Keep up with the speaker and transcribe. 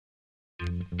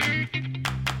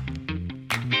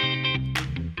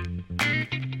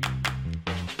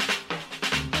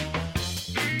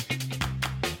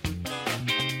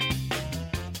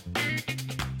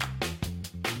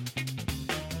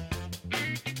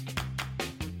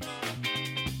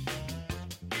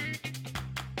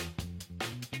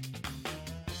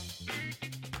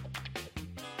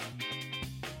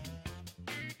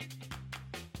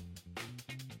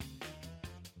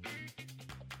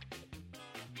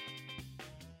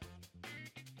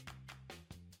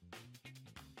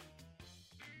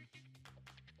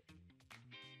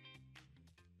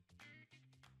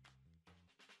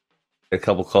a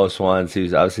couple close ones. He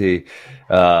was obviously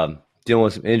dealing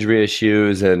with some injury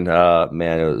issues, and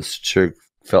man, it was sure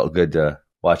felt good to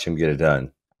watch him get it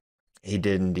done. He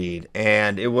did indeed.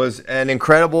 And it was an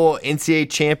incredible NCAA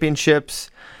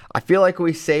championships. I feel like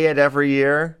we say it every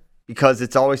year because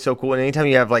it's always so cool. And anytime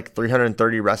you have like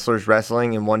 330 wrestlers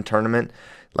wrestling in one tournament,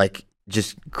 like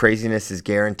just craziness is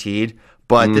guaranteed.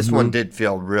 But this one did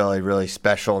feel really, really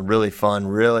special, really fun,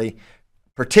 really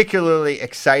particularly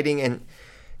exciting. And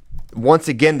once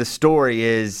again, the story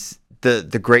is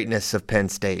the greatness of Penn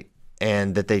State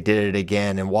and that they did it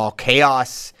again. And while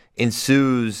chaos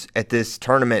ensues at this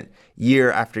tournament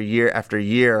year after year after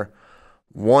year,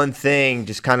 one thing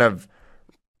just kind of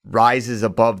rises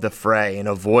above the fray and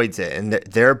avoids it. And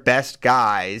their best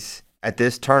guys at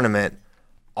this tournament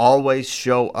always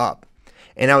show up.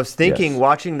 And I was thinking,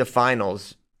 watching the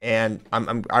finals, and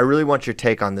I really want your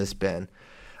take on this, Ben.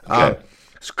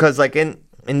 Because like in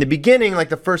the beginning, like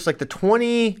the first, like the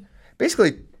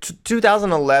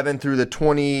 2011 through the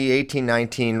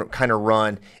 2018-19 kind of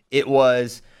run, it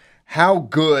was how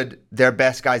good their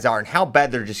best guys are and how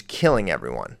bad they're just killing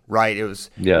everyone, right? It was,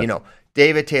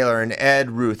 David Taylor and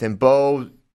Ed Ruth and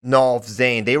Bo Nolf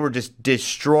Zane. They were just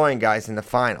destroying guys in the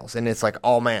finals. And it's like,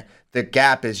 oh, man, the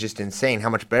gap is just insane how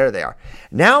much better they are.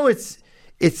 Now it's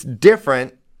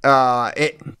different,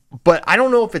 but I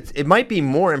don't know if it might be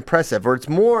more impressive or it's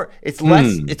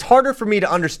less. It's harder for me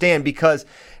to understand because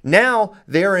now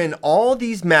they're in all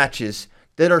these matches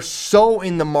that are so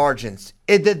in the margins.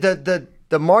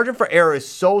 The margin for error is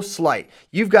so slight.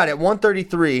 You've got at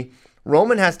 133,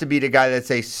 Roman has to beat a guy that's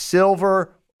a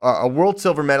world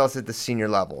silver medalist at the senior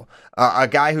level, a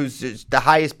guy who's just the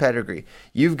highest pedigree.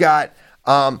 You've got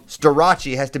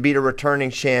Storace has to beat a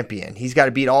returning champion. He's got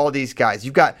to beat all of these guys.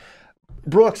 You've got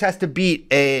Brooks has to beat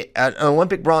an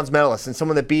Olympic bronze medalist and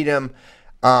someone that beat him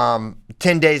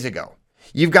 10 days ago.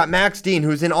 You've got Max Dean,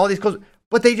 who's in all these close,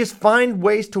 but they just find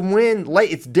ways to win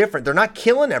late. It's different. They're not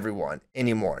killing everyone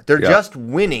anymore. They're just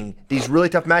winning these really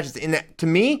tough matches. And to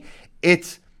me,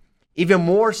 it's even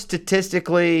more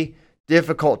statistically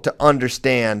difficult to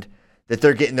understand that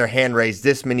they're getting their hand raised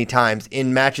this many times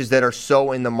in matches that are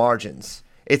so in the margins.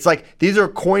 It's like these are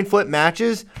coin flip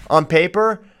matches on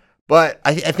paper, but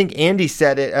I think Andy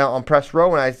said it on Press Row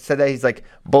when I said that. He's like,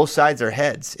 both sides are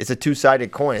heads. It's a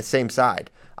two-sided coin. It's same side.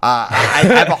 I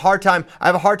have a hard time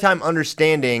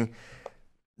understanding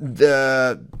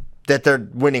that they're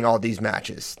winning all these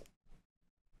matches.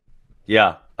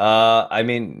 Yeah.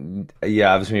 Obviously when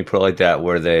you put it like that,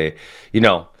 where they,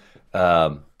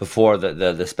 before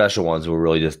the special ones were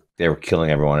really just, they were killing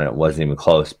everyone and it wasn't even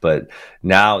close. But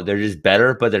now they're just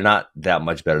better, but they're not that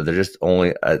much better. They're just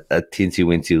only a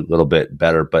teensy-weensy little bit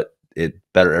better, but it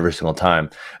better every single time.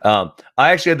 I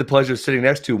actually had the pleasure of sitting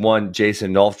next to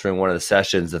Jason Nolf during one of the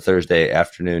sessions, the Thursday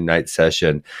afternoon night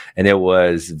session, and it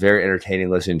was very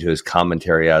entertaining listening to his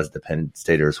commentary as the Penn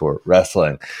Staters were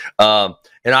wrestling.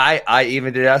 And I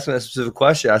even did ask him a specific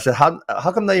question. I said, how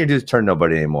come none of your dudes turn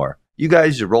nobody anymore? You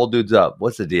guys, you roll dudes up.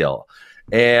 What's the deal?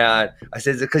 And I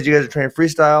said, is it because you guys are training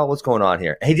freestyle? What's going on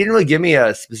here? And he didn't really give me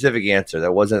a specific answer.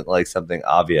 That wasn't like something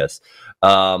obvious.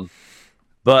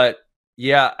 But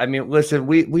yeah, I mean, listen,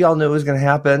 we all knew it was going to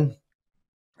happen.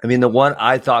 I mean, the one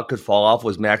I thought could fall off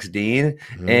was Max Dean,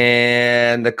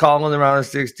 and the call in the round of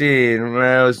 16.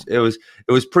 It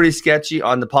was pretty sketchy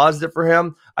on the positive for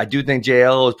him. I do think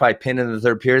JL was probably pinned in the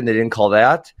third period, and they didn't call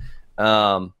that.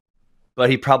 But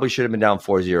he probably should have been down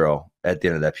 4-0 at the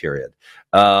end of that period.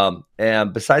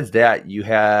 And besides that,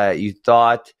 you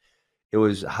thought it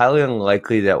was highly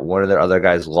unlikely that one of their other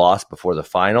guys lost before the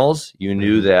finals. You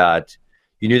knew that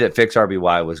Fix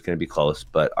RBY was going to be close,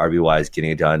 but RBY is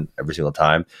getting it done every single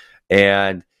time.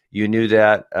 And you knew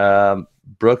that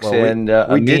Brooks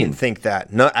we didn't think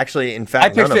that. No, actually, in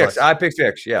fact, I picked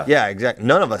Fix. Yeah. Yeah, exactly.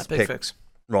 None of us picked Fix.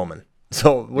 Roman.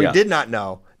 So we did not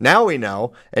know. Now we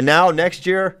know. And now next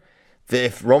year,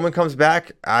 if Roman comes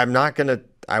back, I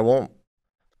won't.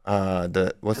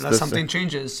 Unless something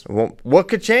changes. What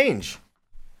could change?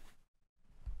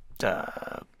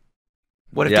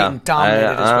 What if Dayton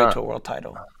dominated his way to a world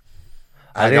title?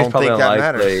 I don't think that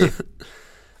matters.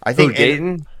 I think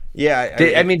Dayton. Yeah,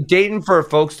 I mean Dayton for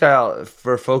folk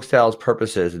style's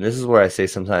purposes, and this is where I say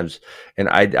sometimes, and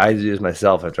I do this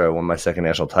myself after I won my second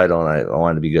national title, and I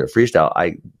wanted to be good at freestyle.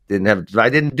 I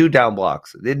didn't do down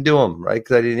blocks. I didn't do them right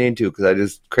because I didn't need to because I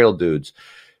just cradled dudes.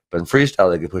 But in freestyle,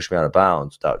 they could push me out of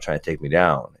bounds without trying to take me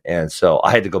down. And so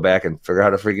I had to go back and figure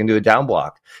out how to freaking do a down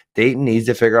block. Dayton needs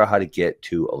to figure out how to get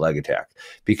to a leg attack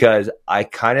because I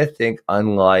kind of think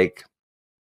unlike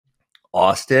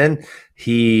Austin,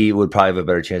 he would probably have a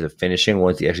better chance of finishing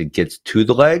once he actually gets to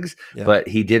the legs. Yeah. But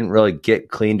he didn't really get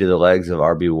clean to the legs of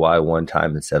RBY one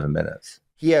time in 7 minutes.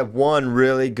 He had one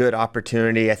really good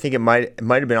opportunity. I think it might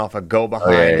have been off a go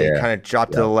behind. It kind of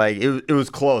dropped to the leg. It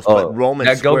was close, but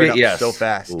Roman squared up so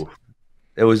fast. Ooh.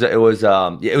 It was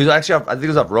actually off, I think it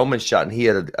was off Roman's shot, and he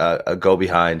had a go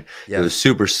behind. It was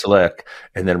super slick,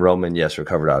 and then Roman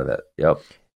recovered out of it. Yep.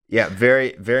 Yeah,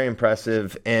 very very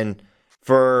impressive. And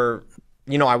for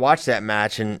I watched that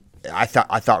match, and I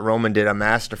thought Roman did a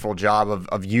masterful job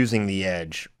of using the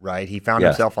edge. Right, he found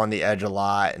himself on the edge a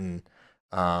lot, and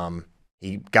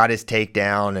he got his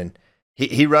takedown, and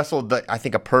he wrestled, I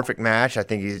think, a perfect match. I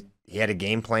think he had a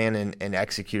game plan and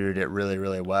executed it really,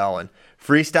 really well. And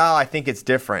freestyle, I think it's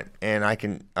different, and I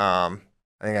think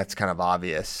that's kind of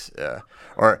obvious.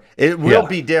 Or it will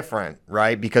be different,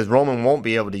 right? Because Roman won't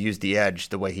be able to use the edge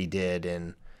the way he did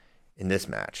in this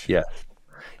match. Yeah.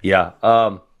 Yeah.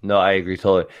 No, I agree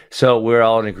totally. So we're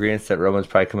all in agreement that Roman's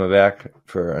probably coming back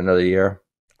for another year?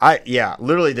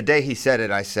 Literally the day he said it,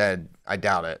 I said, I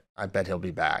doubt it. I bet he'll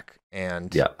be back.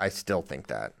 And I still think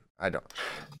that. I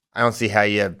don't see how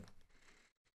you.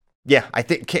 Yeah, I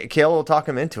think Cael will talk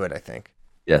him into it, I think.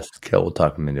 Yes, Cael will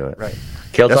talk him into it. Right.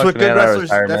 Cael talked him out of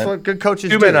retirement. That's what good coaches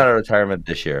do. 2 men out of retirement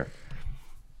this year.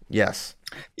 Yes.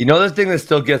 The thing that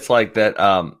still gets like that,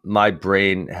 my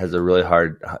brain has a really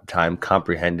hard time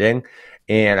comprehending.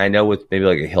 And I know with maybe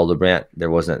like a Hildebrandt,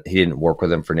 he didn't work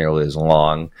with him for nearly as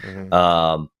long.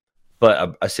 Mm-hmm.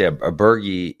 But I say a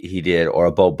Berge he did, or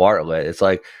a Bo Bartlett. It's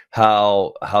like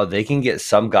how they can get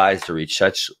some guys to reach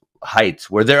such heights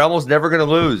where they're almost never going to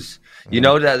lose.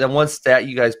 Mm-hmm. That one stat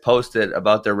you guys posted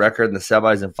about their record in the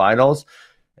semis and finals,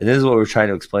 and this is what we were trying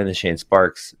to explain to Shane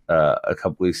Sparks a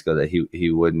couple weeks ago that he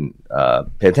wouldn't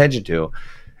pay attention to.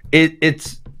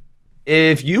 It's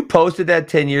if you posted that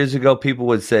 10 years ago, people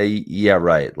would say, yeah,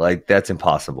 right, like that's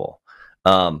impossible.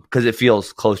 Because it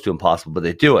feels close to impossible, but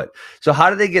they do it. So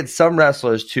how do they get some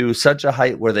wrestlers to such a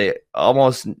height where it's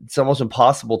almost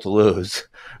impossible to lose,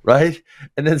 right?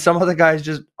 And then some other guys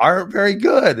just aren't very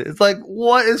good. It's like,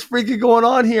 what is freaking going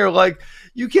on here? Like,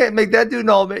 you can't make that dude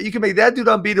you can make that dude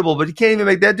unbeatable, but you can't even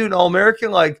make that dude an All-American.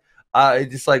 Like,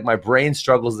 it's just like my brain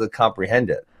struggles to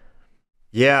comprehend it.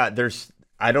 Yeah,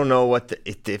 I don't know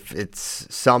if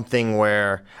it's something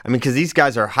where, because these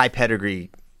guys are high pedigree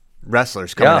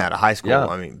wrestlers coming out of high school.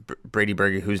 Yeah. Brady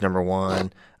Berge, who's number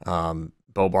one,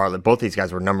 Bo Bartlett, both these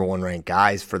guys were number one ranked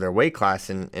guys for their weight class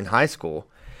in high school.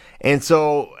 And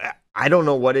so I don't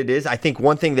know what it is. I think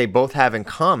one thing they both have in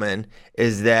common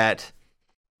is that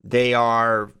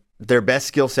their best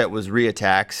skill set was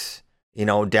reattacks,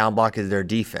 down block is their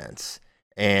defense.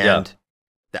 And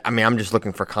I'm just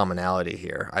looking for commonality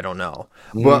here. I don't know.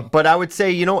 Mm-hmm. But I would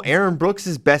say, Aaron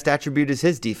Brooks' best attribute is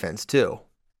his defense too.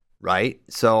 Right,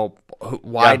 so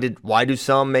why do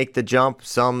some make the jump,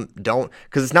 some don't?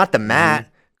 Because it's not the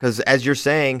mat. Because as you're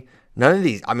saying, none of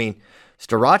these.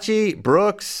 Starocci,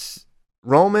 Brooks,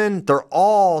 Roman,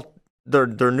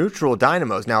 they're neutral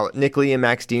dynamos. Now Nick Lee and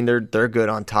Max Dean, they're good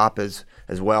on top as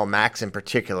well. Max in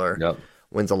particular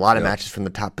wins a lot of matches from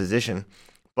the top position,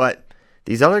 but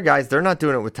these other guys, they're not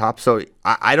doing it with top. So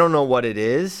I don't know what it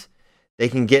is. They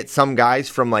can get some guys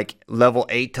from like level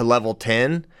 8 to level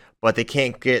 10. But they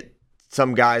can't get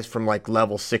some guys from like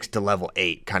level 6 to level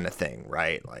 8 kind of thing,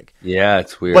 right? Like, yeah,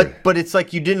 it's weird. But it's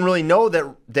like you didn't really know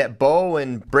that Bo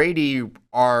and Brady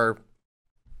are,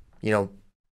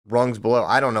 rungs below.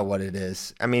 I don't know what it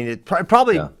is.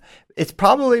 It's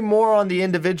probably more on the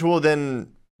individual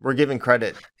than we're giving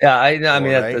credit. Yeah, I know.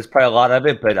 Right? That's probably a lot of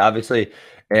it, but obviously,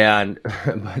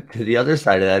 but the other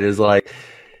side of that is like.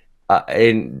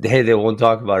 And hey, they won't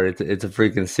talk about it. It's a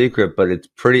freaking secret, but it's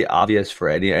pretty obvious for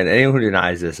anyone who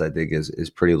denies this. I think is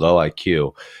pretty low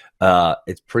IQ.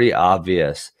 It's pretty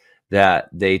obvious that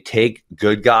they take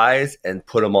good guys and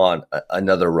put them on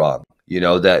another rung.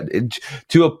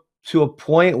 To a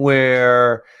point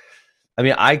where,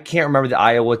 I can't remember the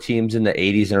Iowa teams in the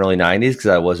 80s and early 90s because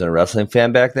I wasn't a wrestling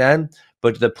fan back then.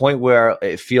 But to the point where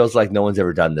it feels like no one's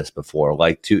ever done this before,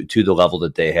 like to the level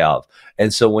that they have.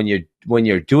 And so when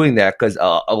you're doing that, because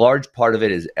a large part of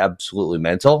it is absolutely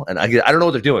mental, and I don't know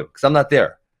what they're doing because I'm not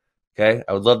there. Okay,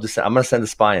 I would love to. I'm going to send a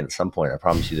spy in at some point. I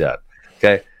promise you that.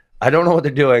 Okay, I don't know what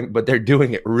they're doing, but they're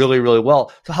doing it really, really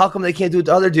well. So how come they can't do it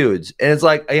to other dudes? And it's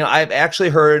like I've actually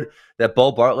heard that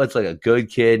Bo Bartlett's like a good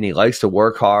kid and he likes to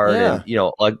work hard, and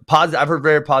like positive. I've heard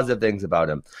very positive things about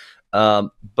him.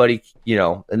 But he,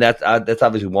 and that's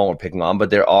obviously one we're picking on, but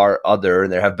there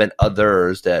have been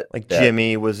others that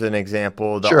Jimmy was an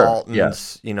example, the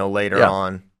Altons, later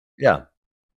on. Yeah.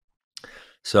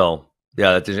 So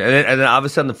Yeah, that's interesting. And then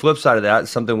obviously on the flip side of that,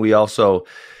 something we also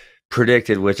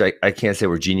predicted, which I can't say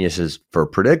we're geniuses for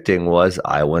predicting, was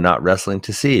Iowa not wrestling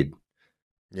to seed.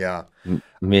 Yeah. I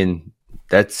mean,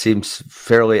 that seems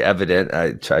fairly evident.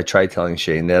 I tried telling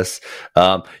Shane this.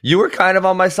 You were kind of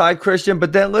on my side, Christian,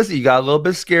 but then listen, you got a little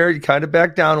bit scared. You kind of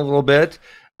backed down a little bit.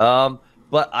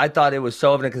 But I thought it was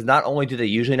so evident because not only do they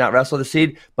usually not wrestle the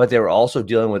seed, but they were also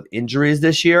dealing with injuries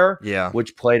this year,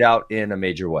 which played out in a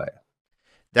major way.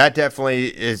 That definitely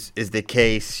is the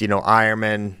case.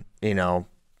 Ironman,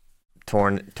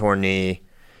 torn knee,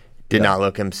 did not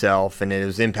look himself, and it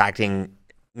was impacting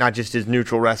not just his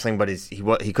neutral wrestling, but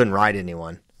he couldn't ride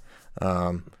anyone,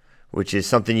 which is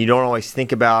something you don't always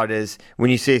think about. Is when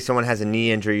you say someone has a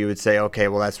knee injury, you would say, okay,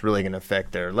 well that's really going to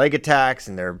affect their leg attacks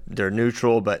and their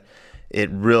neutral, but it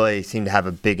really seemed to have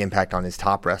a big impact on his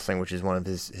top wrestling, which is one of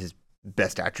his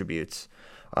best attributes.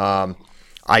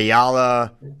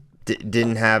 Ayala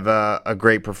didn't have a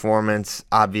great performance.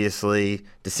 Obviously,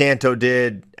 DeSanto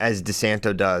did as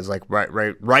DeSanto does, like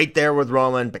right there with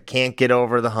Roman, but can't get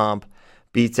over the hump,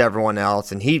 beats everyone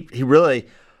else, and he really,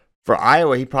 for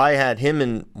Iowa, he probably had him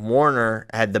and Warner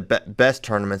had the best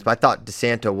tournaments, but I thought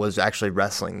DeSanto was actually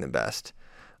wrestling the best.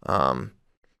 So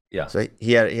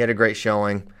he had a great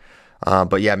showing.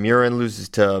 But yeah, Murin loses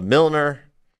to Milner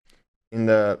on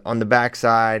the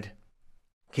backside.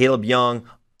 Caleb Young,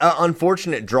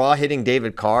 unfortunate draw hitting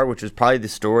David Carr, which was probably the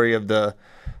story of the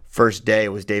first day,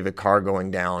 was David Carr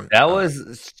going down. That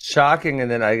was shocking,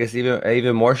 and then I guess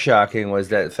even more shocking was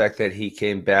that fact that he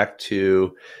came back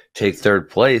to take third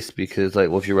place because, like,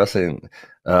 well, if you're wrestling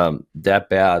that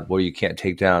bad, well, you can't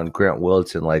take down Grant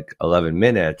Willis in like 11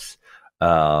 minutes.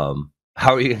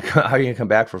 How are you gonna come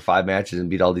back for 5 matches and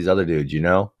beat all these other dudes?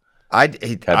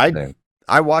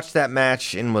 I watched that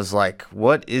match and was like,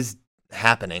 what is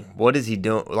happening? What is he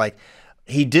doing? Like,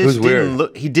 he just didn't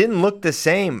look. He didn't look the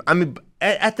same. I mean,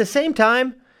 at the same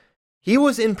time, he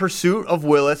was in pursuit of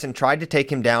Willis and tried to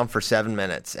take him down for 7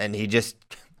 minutes, and he just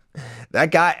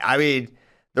that guy. I mean,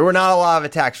 there were not a lot of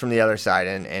attacks from the other side,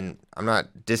 and I'm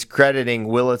not discrediting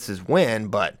Willis's win,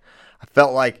 but I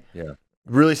felt like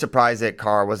really surprised that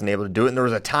Carr wasn't able to do it. And there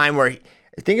was a time where I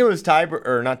think it was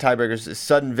a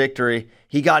sudden victory.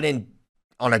 He got in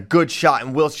on a good shot,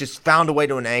 and Willis just found a way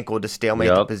to an ankle to stalemate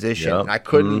the position. And I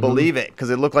couldn't believe it because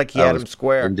it looked like he had him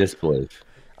square. In disbelief.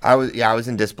 I was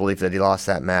in disbelief that he lost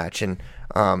that match. And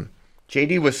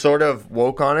JD was sort of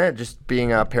woke on it, just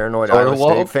being a paranoid Iowa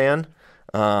State fan.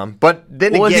 But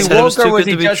then again, was he woke or was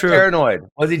he just paranoid?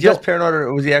 Was he just paranoid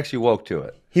or was he actually woke to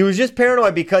it? He was just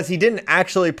paranoid because he didn't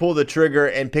actually pull the trigger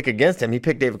and pick against him. He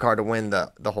picked David Carr to win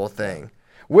the whole thing,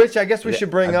 which I guess we should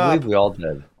bring up. I believe we all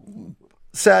did.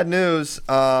 Sad news.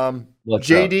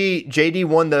 JD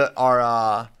won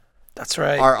our that's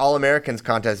right, our All-Americans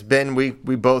contest. Ben, we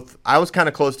both. I was kind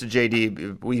of close to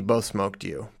JD. We both smoked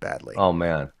you badly. Oh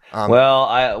man.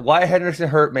 Wyatt Henderson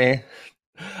hurt me.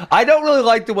 I don't really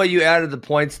like the way you added the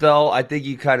points, though. I think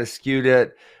you kind of skewed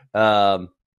it.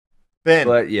 Ben,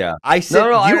 but yeah, I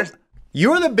said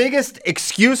you're the biggest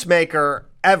excuse maker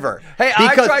ever. Hey,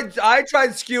 I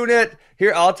tried skewing it.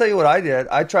 Here, I'll tell you what I did.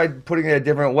 I tried putting it a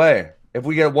different way. If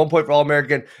we get 1 point for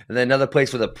All-American and then another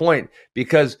place with a point,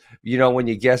 because when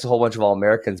you guess a whole bunch of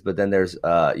All-Americans, but then there's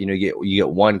you get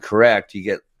one correct, you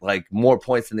get like more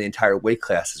points than the entire weight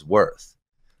class is worth.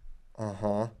 You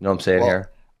know what I'm saying here?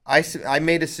 I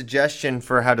made a suggestion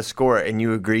for how to score it, and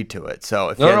you agreed to it. So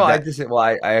if I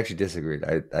actually disagreed.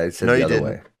 I said the other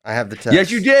way. I have the text.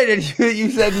 Yes, you did, and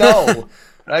you said no.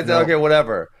 I said okay,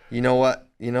 whatever. You know what?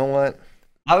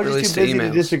 I was just too busy to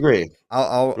disagree.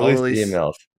 I'll release the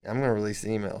emails. I'm gonna release the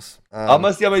emails. I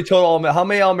must see how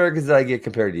many All-Americans did I get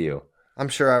compared to you? I'm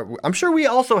sure we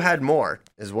also had more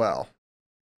as well.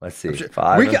 Let's see.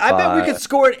 I bet we could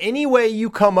score it any way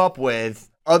you come up with,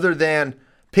 other than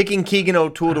picking Keegan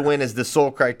O'Toole to win as the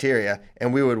sole criteria,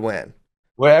 and we would win.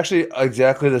 We're actually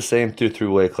exactly the same through 3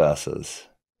 weight classes.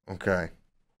 Okay.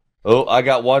 Oh, I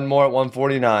got one more at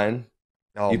 149.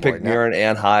 You picked Murin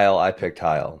and Heil. I picked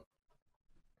Heil.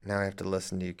 Now I have to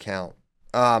listen to you count.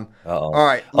 All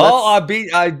right.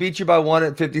 I beat you by 1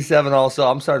 at 57. Also,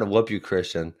 I'm starting to whoop you,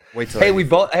 Christian. I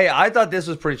thought this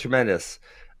was pretty tremendous.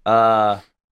 I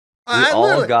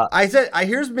said,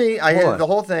 here's me. I had the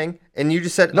whole thing, and you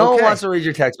just said, no one wants to read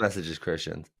your text messages,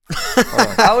 Christian.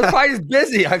 I was probably just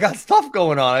busy. I got stuff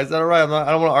going on. I said, all right,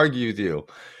 I don't want to argue with you.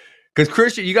 Because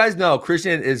Christian, you guys know,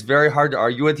 Christian is very hard to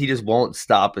argue with. He just won't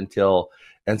stop until,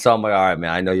 and so I'm like, all right,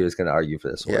 man, I know you're just going to argue for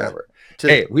this or whatever.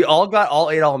 Hey, we all got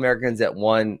all 8 All-Americans at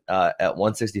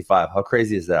 165. How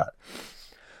crazy is that?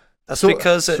 That's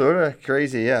because sort of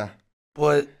crazy, yeah.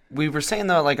 But we were saying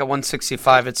though, like at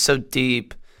 165, it's so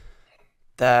deep.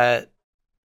 that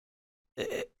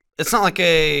it's not like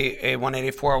a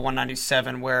 184 or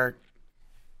 197 where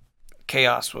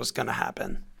chaos was going to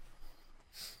happen.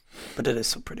 But it is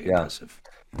still pretty impressive.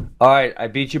 All right, I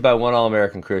beat you by one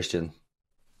All-American Christian.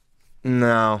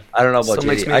 No. I don't know about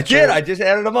JD. I did. I just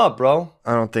added them up, bro.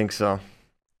 I don't think so.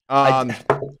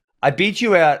 I beat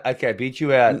you at. Okay, I beat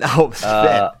you at.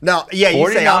 No, yeah,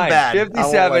 you say I'm bad.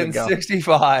 57,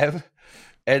 65,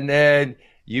 and then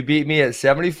you beat me at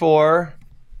 74,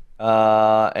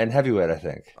 and heavyweight, I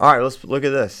think. All right, let's look at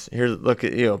this. Here, look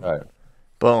at you. All right,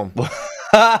 boom.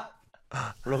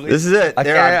 Really? This is it.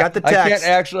 There, I've got the text. I can't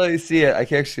actually see it. I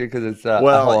can't see it because it's.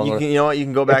 Well, you know what? You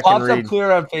can go back and read. It pops up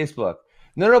clear on Facebook.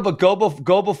 No, but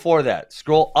go before that.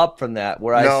 Scroll up from that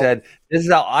where I said, this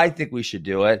is how I think we should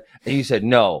do it. And you said,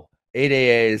 no, 8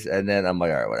 AAs. And then I'm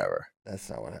like, all right, whatever. That's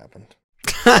not what happened.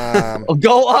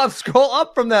 Go up. Scroll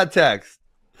up from that text.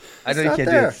 I know you can't do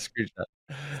this screenshot.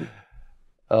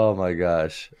 Oh, my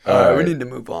gosh. All right, we need to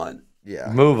move on.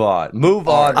 Yeah. Move on.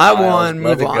 I won.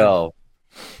 Move on. Go.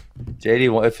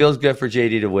 JD, it feels good for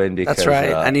JD to win because that's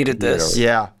right. I needed this.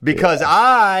 Yeah, because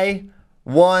I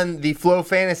won the Flow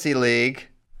Fantasy League.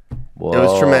 Whoa. It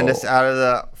was tremendous.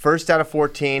 First out of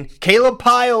 14. Caleb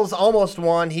Piles almost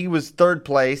won. He was third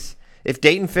place. If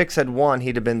Dayton Fix had won,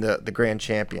 he'd have been the grand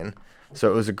champion.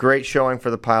 So it was a great showing for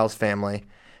the Piles family.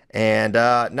 And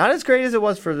not as great as it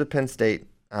was for the Penn State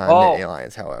Nittany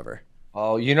Lions, however.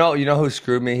 Oh, you know who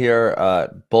screwed me here?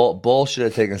 Bull should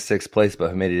have taken 6th place,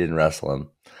 but Hamidi didn't wrestle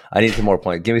him. I need some more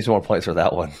points. Give me some more points for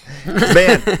that one.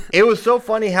 Man, it was so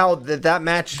funny how that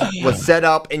match was set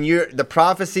up, and the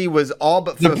prophecy was all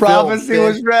but fulfilled. The prophecy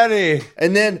was ready.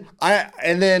 And then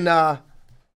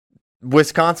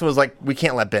Wisconsin was like, we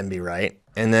can't let Ben be right.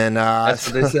 And then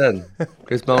that's what they said.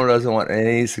 Chris Bono doesn't want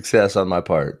any success on my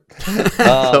part.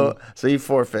 So he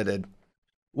forfeited.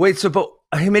 Wait, but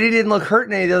Hamidi didn't look hurt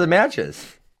in any of the other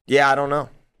matches. Yeah, I don't know.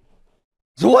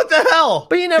 So what the hell?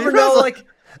 But you never know,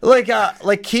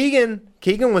 like Keegan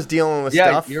was dealing with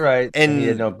stuff. Yeah, you're right. And he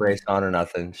had no brace on or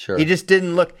nothing. Sure. He just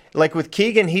didn't look like with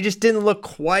Keegan. He just didn't look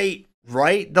quite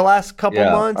right the last couple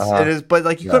months. But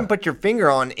like you couldn't put your finger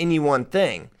on any one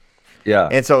thing. Yeah.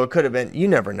 And so it could have been. You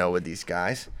never know with these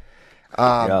guys.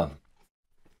 Yeah.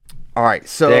 All right.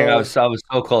 So dang, I was so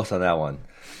close on that one.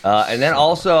 And then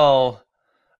also,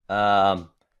 Karchel,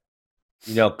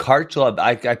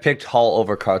 I picked Hall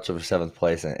over Karchel for 7th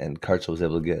place, and Karchel was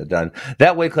able to get it done.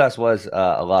 That weight class was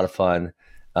a lot of fun.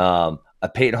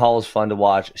 Peyton Hall is fun to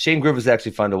watch. Shane Griffith is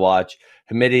actually fun to watch.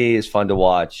 Hamidi is fun to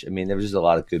watch. I mean, there was just a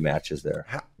lot of good matches there.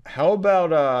 How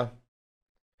about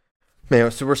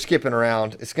man? So we're skipping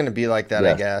around. It's going to be like that,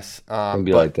 I guess. It's going to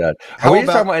be like that. Are we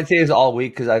just talking about NCAAs all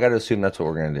week? Because I got to assume that's what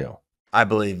we're going to do. I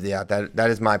believe, that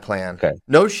is my plan. Okay.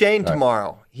 No Shane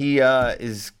tomorrow. He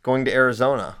is going to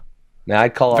Arizona. Now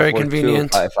I'd call very off work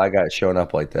convenient too if I got shown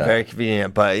up like that. Very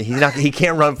convenient, but he's not. He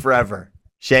can't run forever.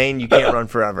 Shane, you can't run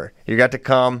forever. You got to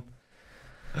come,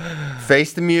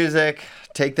 face the music,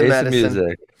 take the medicine. The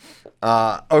music.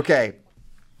 Okay.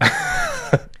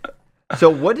 So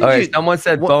what did you? Someone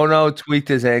said Bono tweaked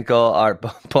his ankle. Or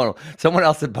Bono. Someone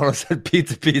else said Bono said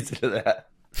pizza to that.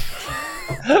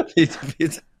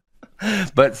 pizza.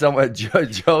 But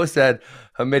Joe said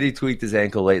Hamidi tweaked his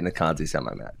ankle late in the Conti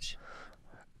semi-match.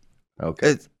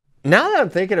 Okay. Now that I'm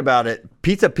thinking about it,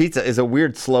 pizza is a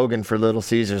weird slogan for Little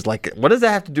Caesars. Like, what does that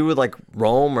have to do with like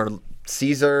Rome or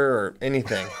Caesar or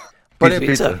anything? But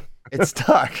it's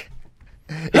stuck.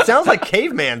 It sounds like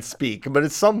caveman speak, but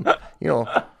it's some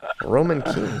Roman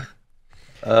king.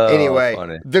 Anyway,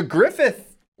 funny. The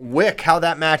Griffith Wick, how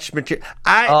that match material.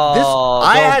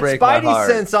 I had Spidey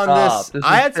sense on this.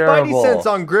 I had Spidey sense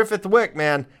on Griffith Wick,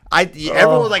 man.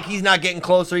 Everyone was like, he's not getting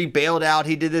closer. He bailed out.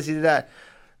 He did this. He did that.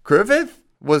 Griffith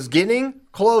was getting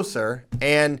closer,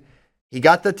 and he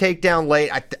got the takedown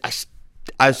late.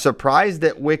 I was surprised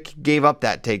that Wick gave up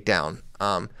that takedown.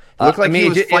 It looked like he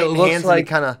was fighting hands,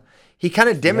 like, and he kind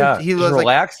of demonstrated. He was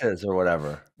relaxes or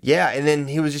whatever. Yeah, and then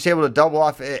he was just able to double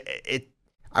off.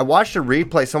 I watched a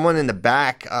replay. Someone in the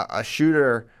back, a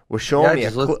shooter, was showing me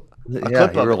a clip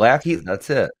of he relaxes.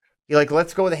 That's it. He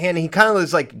lets go of the hand, and he kind of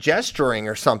was like gesturing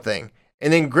or something,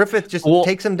 and then Griffith just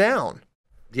takes him down.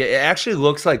 Yeah, it actually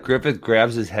looks like Griffith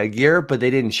grabs his headgear, but they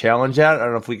didn't challenge that. I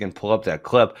don't know if we can pull up that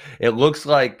clip. It looks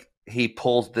like he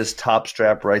pulls this top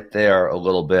strap right there a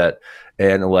little bit.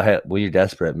 And when you're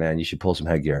desperate, man, you should pull some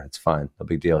headgear. It's fine. No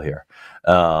big deal here.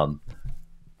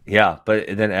 Yeah,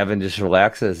 but then Evan just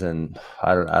relaxes, and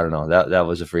I don't know. That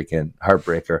was a freaking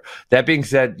heartbreaker. That being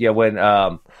said, yeah, when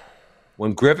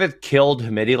when Griffith killed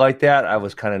Hamidi like that, I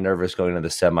was kind of nervous going to the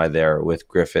semi there with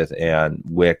Griffith and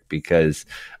Wick because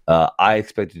I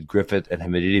expected Griffith and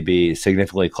Hamidi to be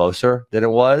significantly closer than it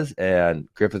was, and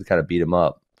Griffith kind of beat him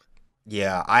up.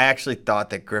 Yeah, I actually thought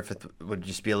that Griffith would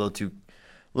just be a little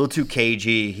too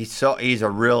cagey. He's a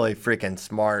really freaking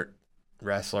smart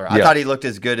wrestler. I thought he looked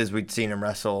as good as we'd seen him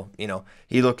wrestle. You know,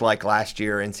 he looked like last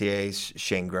year NCAA's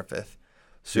Shane Griffith,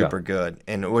 super good,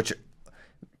 and which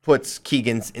puts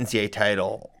Keegan's NCAA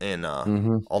title in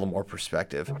all the more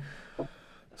perspective.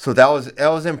 So that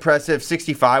was impressive.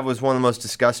 65 was one of the most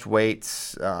discussed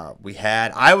weights we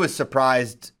had. I was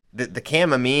surprised that the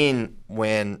Cam Amin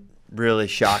win really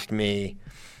shocked me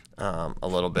a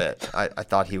little bit. I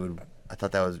thought he would. I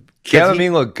thought that was. Cam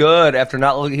Amin looked good after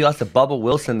not looking. He lost to Bubba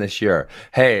Wilson this year.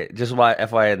 Hey, just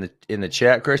FYI in the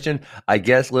chat, Christian. I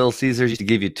guess Little Caesars used to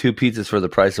give you 2 pizzas for the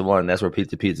price of 1. And that's where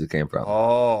Pizza came from.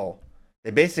 Oh, they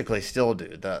basically still do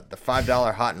the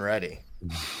 $5 hot and ready.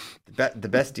 The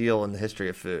best deal in the history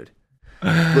of food.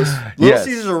 Little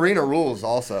Caesars Arena rules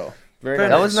also. Very nice.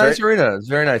 That was a nice arena. It was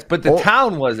very nice. But the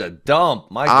town was a dump.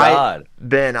 My God.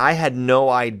 Ben, I had no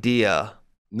idea.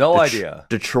 No idea.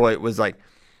 Detroit was like,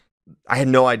 I had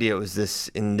no idea it was this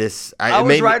in this. I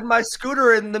was riding my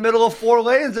scooter in the middle of 4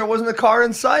 lanes. There wasn't a car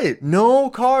in sight. No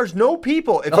cars, no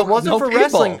people. If it wasn't for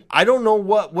wrestling, I don't know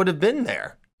what would have been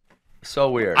there.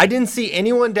 So weird. I didn't see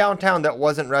anyone downtown that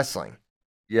wasn't wrestling.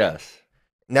 Yes.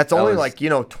 And that's only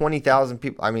 20,000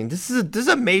 people. I mean, this is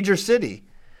a major city.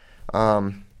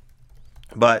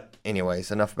 But anyways,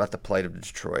 enough about the plight of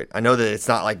Detroit. I know that it's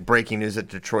not like breaking news that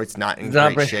Detroit's not in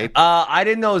great shape. I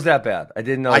didn't know it was that bad. I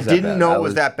didn't know it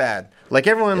was that bad. Like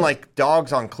everyone like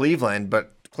dogs on Cleveland,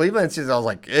 but Cleveland says I was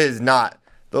like, it is not.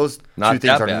 Those two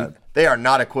things they are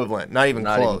not equivalent. Not even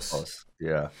close.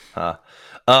 Yeah.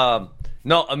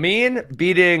 No, Amin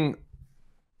beating.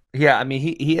 Yeah, I mean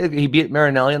he beat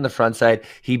Marinelli on the front side.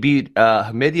 He beat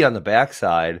Hamidi on the back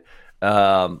side.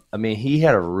 I mean he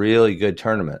had a really good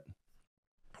tournament.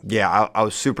 Yeah, I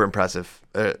was super impressed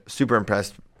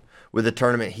with the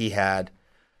tournament he had.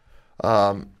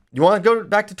 You want to go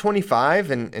back to 25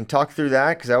 and talk through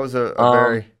that? Because that was a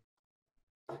very...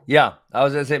 Yeah, I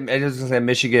was going to say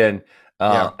Michigan.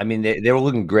 I mean, they were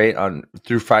looking great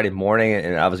through Friday morning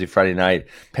and obviously Friday night.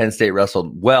 Penn State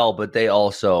wrestled well, but they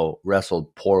also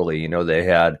wrestled poorly. You know, they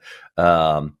had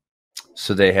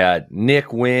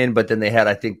Nick win, but then they had,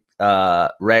 I think,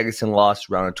 Ragusin lost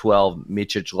round of 12.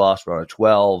 Micic lost round of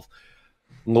 12.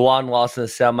 Luan lost in the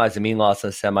semis. Amin lost in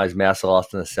the semis. Massa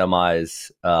lost in the semis.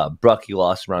 Brucky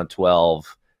lost round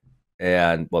 12.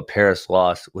 And Paris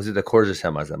lost. Was it the quarters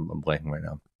or semis? I'm blanking right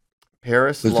now.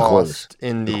 Paris lost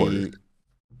in the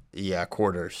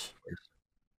quarters.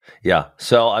 Yeah.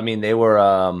 So I mean, they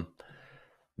were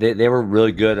they were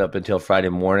really good up until Friday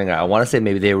morning. I want to say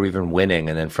maybe they were even winning,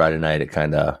 and then Friday night it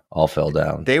kind of all fell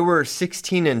down. They were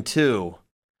 16-2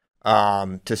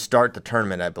 to start the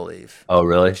tournament, I believe. Oh,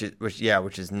 really?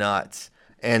 Which is nuts.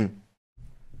 And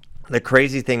the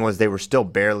crazy thing was they were still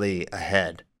barely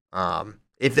ahead. I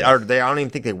don't even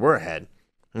think they were ahead.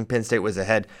 I think Penn State was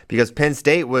ahead because Penn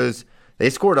State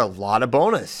they scored a lot of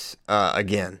bonus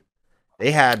again. They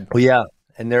had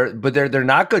and they're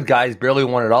not good guys. Barely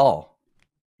won at all.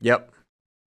 Yep.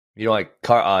 You know,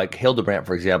 like Hildebrandt,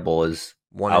 for example, is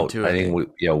 1 and 2. I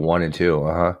think 1 and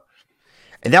 2.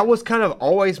 And that was kind of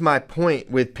always my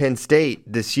point with Penn State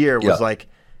this year was like,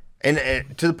 and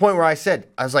to the point where I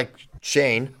was like,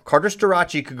 Shane, Carter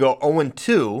Starachi could go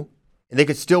 0-2 and they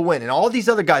could still win. And all these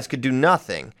other guys could do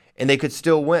nothing and they could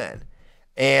still win.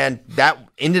 And that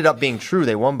ended up being true.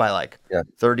 They won by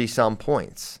 30-some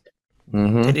points.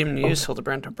 Mm-hmm. They didn't even use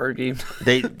Hildebrandt or Berge.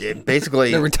 They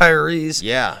basically... They're retirees.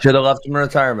 Yeah. Should have left them in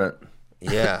retirement.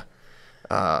 Yeah.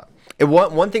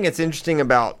 One thing that's interesting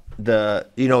about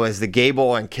as the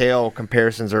Gable and Kale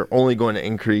comparisons are only going to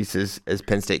increase as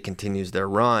Penn State continues their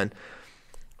run,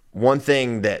 one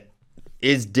thing that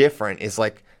is different is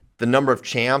like the number of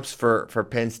champs for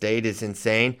Penn State is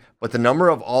insane, but the number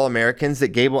of All-Americans that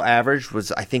Gable averaged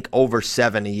was, I think, over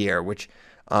 7 a year, which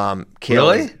Kale...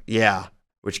 Really?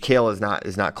 Which Kale is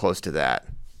not close to that.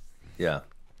 Yeah.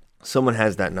 Someone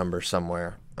has that number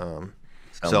somewhere.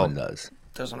 Someone does.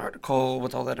 There's an article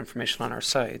with all that information on our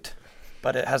site,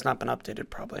 but it has not been updated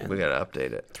probably. We got to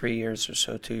update it. 3 years or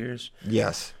so, 2 years.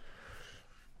 Yes.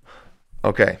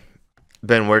 Okay.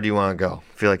 Ben, where do you want to go?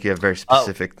 I feel like you have very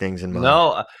specific things in mind.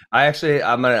 No, I'm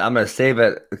gonna save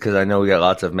it because I know we got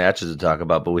lots of matches to talk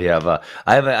about. But we have I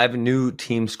have a new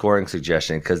team scoring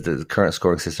suggestion because the current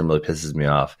scoring system really pisses me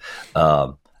off.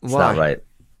 It's not right.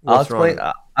 I'll explain.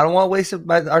 I don't want to waste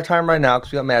our time right now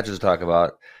because we got matches to talk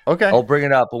about. Okay. I'll bring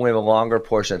it up when we have a longer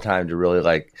portion of time to really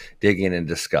like dig in and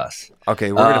discuss.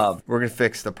 Okay, we're gonna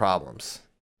fix the problems.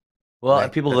 Well,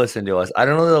 people listen to us. I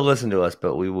don't know if they'll listen to us,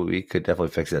 but we could definitely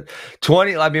fix it.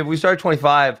 20. I mean, if we started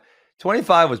 25.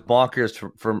 25 was bonkers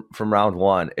from round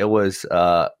one. It was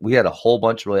we had a whole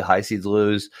bunch of really high seeds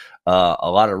lose, a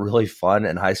lot of really fun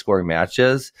and high scoring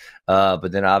matches.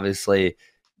 But then obviously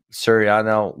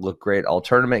Suriano looked great all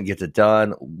tournament, gets it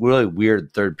done. Really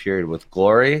weird third period with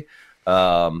Glory.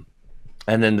 And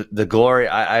then the Glory,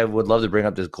 I would love to bring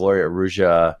up this Glory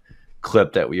Arujá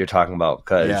clip that you're talking about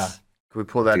because can we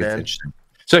pull that in?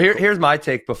 So here's my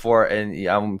take before, and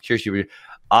I'm curious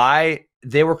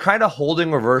they were kind of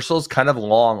holding reversals kind of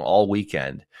long all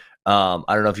weekend. I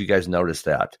don't know if you guys noticed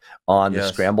that on the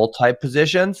scramble type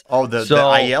positions. Oh, the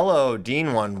Aiello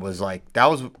Dean one was like that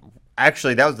was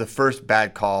the first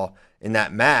bad call in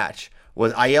that match.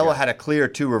 Was Aiello had a clear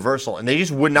 2 reversal and they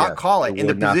just would not call it, and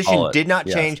the position did not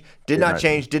change, did not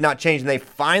change, and they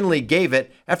finally gave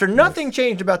it after nothing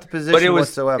changed about the position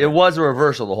whatsoever. It was a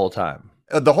reversal the whole time.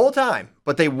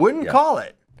 But they wouldn't call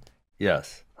it.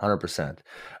 Yes, 100%.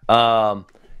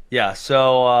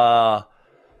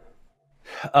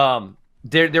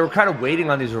 They were kind of waiting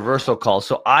on these reversal calls.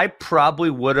 So I probably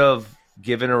would have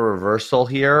given a reversal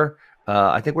here.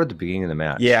 I think we're at the beginning of the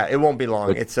match. Yeah, it won't be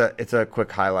long. It's a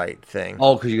quick highlight thing.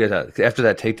 Oh, because you guys after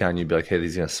that takedown, you'd be like, "Hey,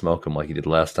 he's gonna smoke him like he did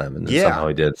last time," and then somehow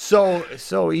he did.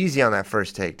 So easy on that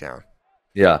first takedown.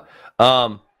 Yeah.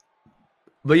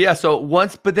 But yeah,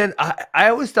 but then I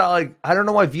always thought, like, I don't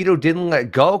know why Vito didn't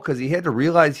let go, because he had to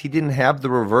realize he didn't have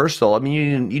the reversal. I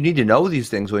mean, you need to know these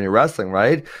things when you're wrestling,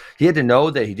 right? He had to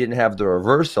know that he didn't have the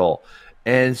reversal.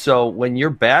 And so when your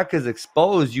back is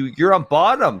exposed, you're on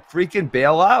bottom, freaking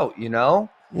bail out, you know?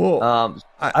 Well,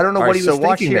 I don't know what he was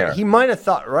thinking there. He might have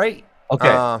thought, right? Okay.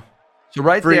 So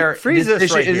there, freeze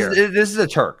this right here. This is a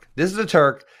Turk. This is a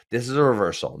Turk. This is a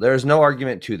reversal. There is no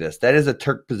argument to this. That is a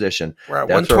Turk position. We're at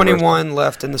 121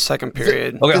 left in the second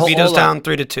period. Okay, Vito's down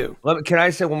 3-2. Can I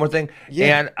say one more thing?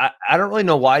 Yeah. And I don't really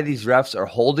know why these refs are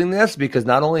holding this, because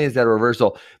not only is that a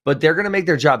reversal, but they're going to make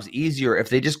their jobs easier if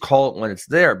they just call it when it's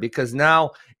there. Because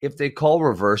now, if they call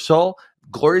reversal,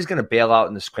 Glory's going to bail out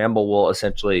and the scramble will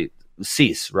essentially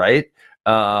cease, right?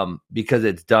 Because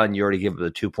it's done. You already give the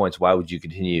 2 points. Why would you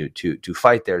continue to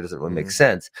fight there? It doesn't really make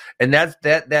sense. And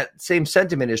that same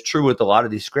sentiment is true with a lot of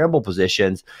these scramble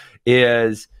positions.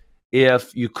 Is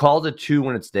if you call the 2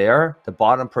 when it's there, the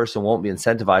bottom person won't be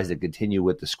incentivized to continue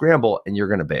with the scramble, and you're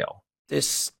going to bail.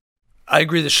 I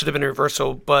agree. This should have been a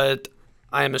reversal, but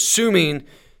I am assuming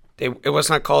it was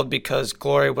not called because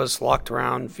Glory was locked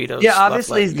around Vito's. Yeah,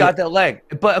 obviously he's got that leg.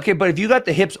 But if you got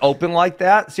the hips open like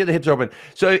that, see the hips are open.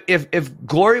 So if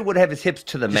Glory would have his hips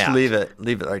to the mat, just leave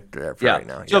it like there for right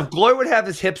now. So if Glory would have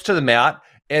his hips to the mat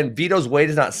and Vito's weight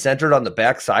is not centered on the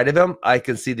back side of him, I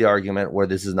can see the argument where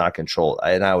this is not controlled,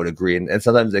 and I would agree. And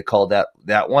sometimes they call that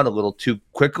one a little too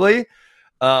quickly.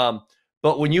 But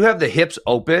when you have the hips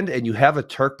opened and you have a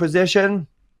Turk position,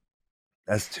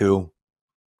 that's 2.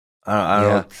 I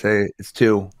don't say it's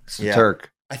 2. It's a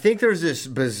Turk. I think there's this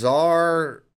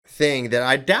bizarre thing that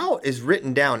I doubt is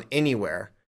written down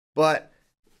anywhere, but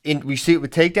we see it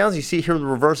with takedowns. You see it here with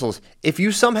reversals. If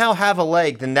you somehow have a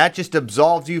leg, then that just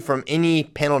absolves you from any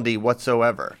penalty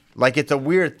whatsoever. Like, it's a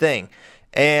weird thing.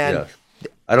 And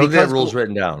I don't think that rule's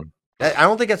written down. I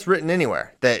don't think it's written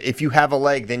anywhere that if you have a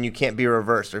leg, then you can't be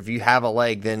reversed, or if you have a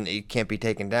leg, then it can't be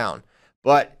taken down.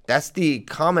 But that's the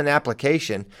common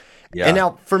application. Yeah. And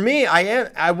now, for me,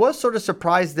 I was sort of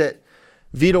surprised that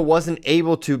Vito wasn't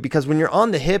able to, because when you're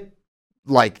on the hip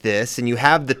like this and you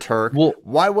have the Turk,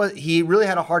 he really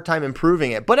had a hard time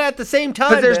improving it. But at the same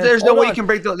time, but there's no way you can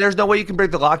break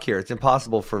the lock here. It's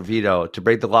impossible for Vito to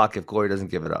break the lock if Glory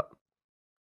doesn't give it up.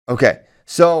 Okay,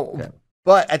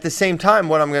 but at the same time,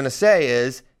 what I'm going to say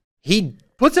is he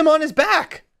puts him on his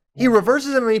back. He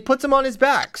reverses him and he puts him on his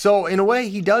back. So in a way,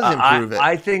 he does improve it.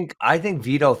 I think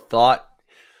Vito thought.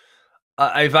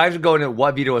 If I have to go into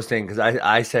what Vito was saying, because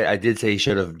I did say he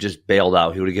should have just bailed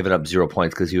out. He would have given up 0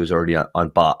 points because he was already on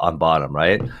bottom,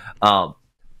 right?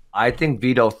 I think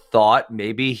Vito thought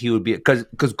maybe he would be, because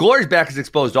Glory's back is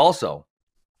exposed also,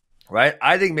 right?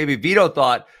 I think maybe Vito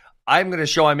thought, I'm going to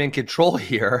show I'm in control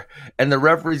here, and the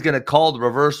referee's going to call the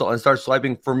reversal and start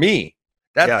swiping for me.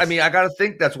 I mean, I got to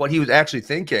think that's what he was actually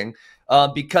thinking,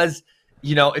 because.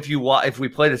 You know, if we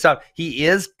play this out, he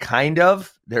is kind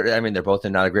of there. I mean, they're both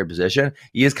in not a great position.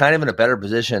 He is kind of in a better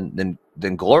position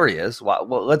than Glory is. Well,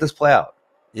 let this play out.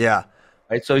 Yeah.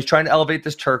 Right, so he's trying to elevate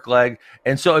this Turk leg,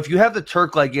 and so if you have the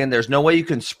Turk leg in, there's no way you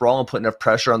can sprawl and put enough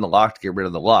pressure on the lock to get rid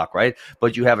of the lock, right?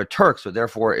 But you have a Turk, so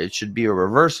therefore it should be a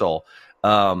reversal.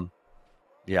 So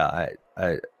Vito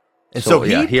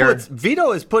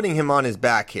is putting him on his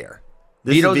back here.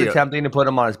 Vito's attempting to put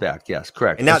him on his back. Yes,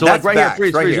 correct. And now so that's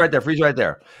here, freeze right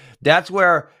there. That's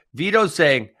where Vito's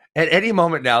saying at any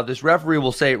moment now, this referee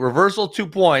will say reversal 2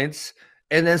 points.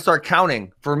 And then start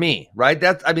counting for me, right?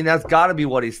 That's got to be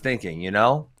what he's thinking, you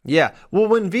know? Yeah. Well,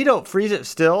 when Vito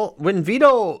when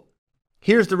Vito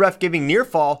hears the ref giving near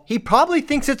fall, he probably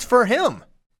thinks it's for him.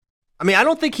 I mean, I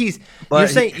don't think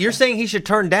you're saying he should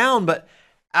turn down, but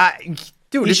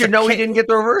dude, he should know he didn't get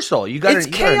the reversal. It's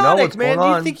chaotic, know what's man.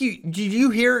 Going on. Did you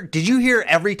hear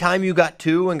every time you got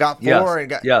 2 and got 4 and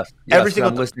got every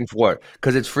single I'm listening for it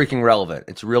because it's freaking relevant.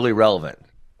 It's really relevant.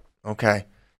 Okay.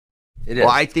 It is.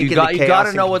 Well, I think you got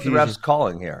to know what the ref's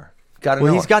calling here.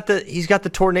 He's got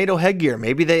the tornado headgear.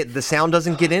 Maybe the sound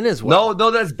doesn't get in as well. No,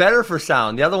 that's better for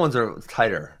sound. The other ones are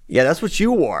tighter. Yeah, that's what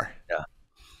you wore. Yeah,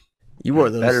 you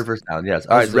wore those. Better for sound. Yes.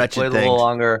 All right, so play a little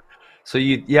longer. So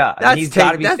he's got to be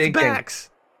thinking. Backs.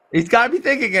 He's got to be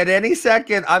thinking at any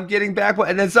second I'm getting back,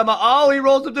 and then somehow he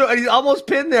rolls him through, and he's almost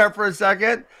pinned there for a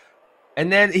second. And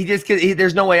then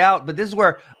there's no way out. But this is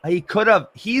where he could have.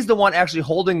 He's the one actually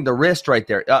holding the wrist right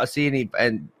there.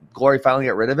 And Glory finally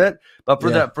got rid of it. But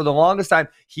for the longest time,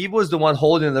 he was the one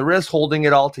holding the wrist, holding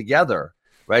it all together,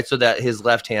 right? So that his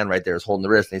left hand right there is holding the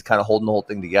wrist, and he's kind of holding the whole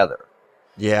thing together.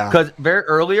 Yeah. Because very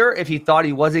earlier, if he thought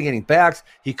he wasn't getting backs,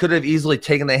 he could have easily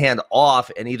taken the hand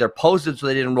off and either posted so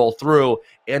they didn't roll through,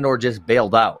 and or just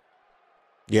bailed out.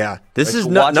 Yeah, this is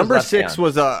number 6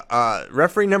 was a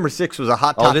referee. Number 6 was a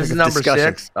hot topic. Oh, this is number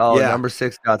discussion. 6. Oh, yeah. Number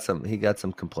 6 got some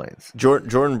complaints.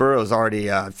 Jordan Burroughs already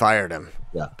fired him.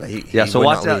 Yeah, but he so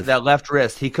watch that left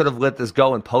wrist. He could have let this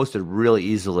go and posted really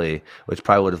easily, which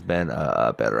probably would have been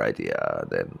a better idea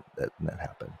than that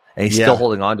happened. And he's still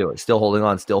holding on to it. Still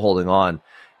holding on.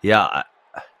 Yeah.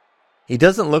 He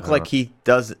doesn't look like he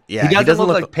does. Yeah, he doesn't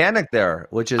look like panic there,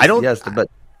 which is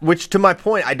which to my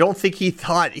point, I don't think he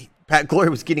thought Pat Glory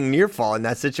was getting near fall in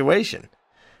that situation.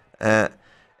 But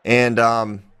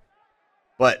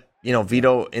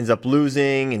Vito ends up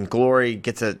losing, and Glory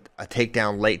gets a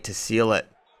takedown late to seal it,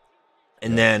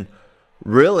 and then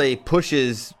really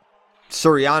pushes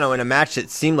Soriano in a match that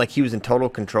seemed like he was in total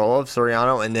control of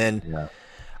Soriano. And then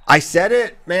I said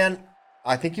it, man.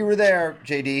 I think you were there,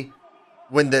 JD,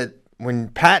 when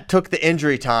Pat took the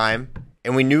injury time,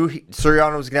 and we knew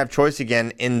Soriano was gonna have choice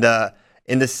again in the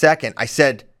second. I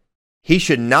said he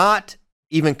should not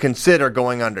even consider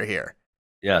going under here.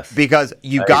 Yes. Because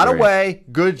you got away.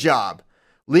 Good job.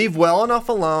 Leave well enough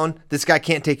alone. This guy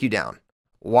can't take you down.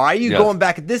 Why are you going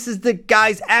back? This is the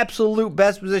guy's absolute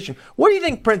best position. What do you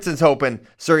think Princeton's hoping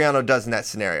Soriano does in that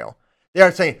scenario? They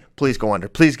are saying, please go under.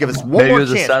 Please give us one more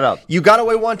chance. Setup. You got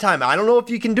away one time. I don't know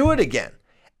if you can do it again.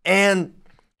 And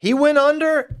he went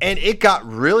under, and it got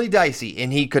really dicey,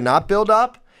 and he could not build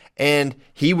up. And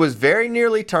he was very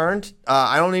nearly turned.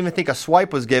 I don't even think a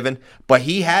swipe was given, but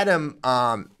he had him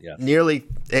nearly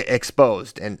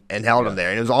exposed and held him there.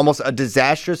 And it was almost a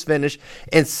disastrous finish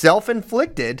and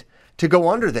self-inflicted to go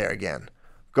under there again.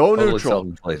 Go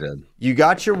neutral. You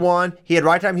got your one. He had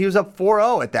right time. He was up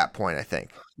 4-0 at that point, I think.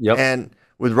 Yep. And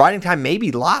with riding time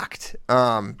maybe locked.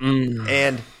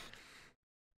 And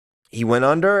he went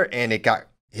under, and it got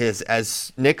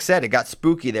as Nick said, it got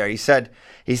spooky there. He said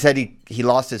he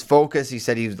lost his focus. He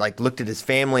said he looked at his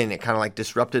family, and it kind of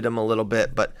disrupted him a little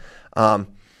bit. But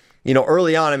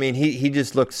early on, I mean, he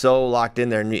just looked so locked in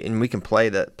there, and we can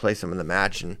play some of the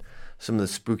match and some of the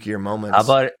spookier moments.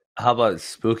 How about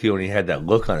spooky when he had that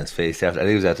look on his face after? I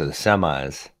think it was after the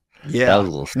semis. Yeah, that was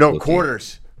a little spooky. No,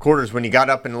 quarters when he got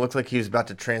up and it looked like he was about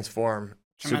to transform.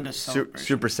 Tremendous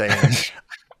Super Saiyan.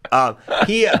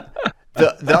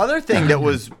 The other thing that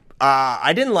was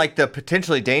I didn't like the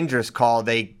potentially dangerous call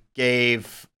they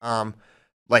gave.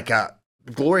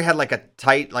 Glory had a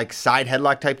tight side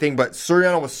headlock type thing, but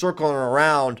Soriano was circling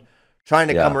around trying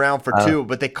to come around for 2,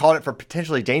 but they called it for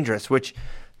potentially dangerous, which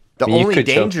the only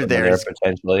danger there is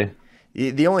potentially.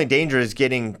 The only danger is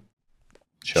getting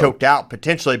choked out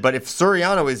potentially. But if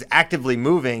Soriano is actively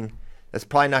moving, that's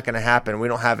probably not going to happen. We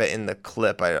don't have it in the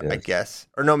clip, I guess,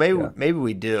 or no, maybe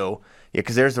we do. Yeah,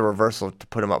 because there's a reversal to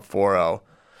put him up 4-0.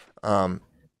 I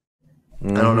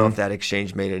don't know if that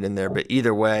exchange made it in there, but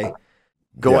either way,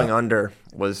 going under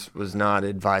was not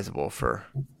advisable for.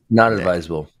 Not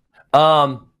advisable.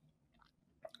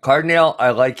 Cardinale,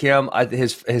 I like him.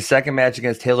 His second match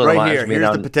against Taylor right here.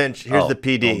 Here's the potential. Here's the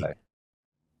PD.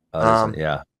 Okay.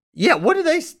 Yeah. Yeah. What do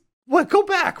they? What? Go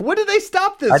back. What did they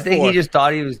stop this? I think for? he just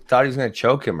thought he was going to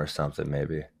choke him or something.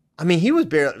 Maybe. I mean,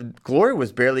 Glory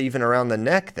was barely even around the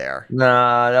neck there.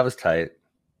 Nah, that was tight.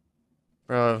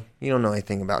 Bro, you don't know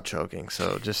anything about choking,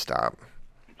 so just stop.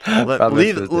 Hey, put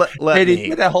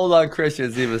that hold on,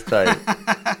 Christian. He was tight.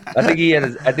 I think he had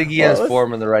his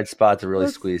form in the right spot to really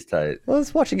squeeze tight.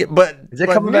 Let's watch again. But is it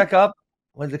coming back up?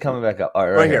 When's it coming back up? All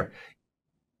right, right here.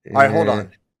 All right, hold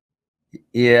on.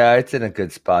 Yeah, it's in a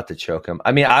good spot to choke him.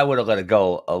 I mean, I would have let it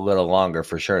go a little longer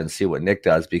for sure and see what Nick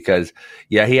does because,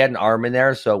 yeah, he had an arm in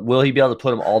there. So will he be able to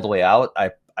put him all the way out?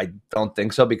 I don't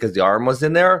think so because the arm was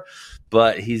in there,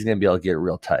 but he's going to be able to get it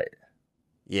real tight.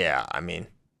 Yeah, I mean,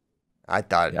 I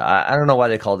thought. Yeah, I don't know why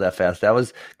they called that fast. That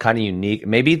was kind of unique.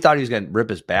 Maybe he thought he was going to rip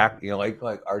his back, like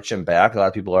arch him back. A lot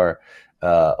of people are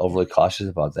overly cautious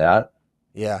about that.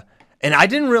 Yeah, and I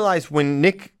didn't realize when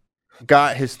Nick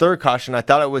got his third caution, I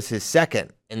thought it was his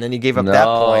second, and then he gave up that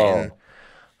point. And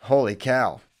holy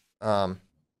cow!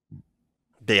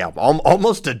 Yeah,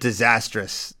 almost a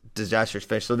disastrous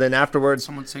finish. So then afterwards,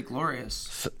 someone say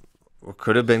glorious.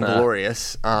 Could have been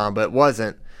glorious, but it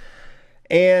wasn't.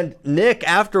 And Nick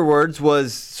afterwards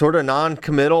was sort of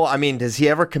non-committal. I mean, does he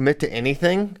ever commit to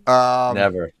anything?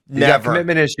 Never. He got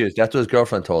commitment issues. That's what his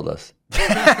girlfriend told us.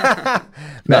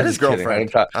 Not his girlfriend.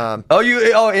 He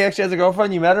actually has a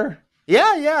girlfriend. You met her?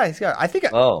 Yeah. He's got. I think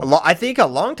a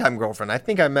longtime girlfriend. I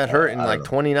think I met her in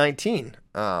 2019.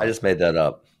 I just made that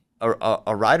up.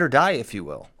 A ride or die, if you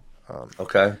will.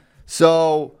 Okay.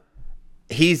 So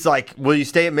he's like, "Will you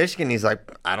stay at Michigan?" He's like,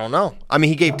 "I don't know." I mean,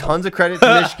 he gave tons of credit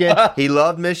to Michigan. He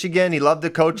loved Michigan. He loved the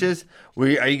coaches. Are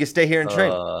you gonna stay here and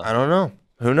train? I don't know.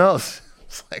 Who knows?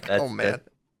 It's like, oh man.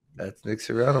 That's Nick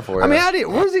Sirianni for you. I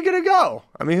mean, where's he gonna go?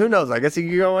 I mean, who knows? I guess he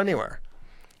could go anywhere.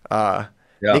 Yeah.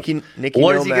 Nicky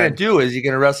what is he gonna do? Is he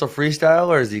gonna wrestle freestyle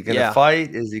or is he gonna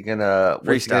fight? Is he gonna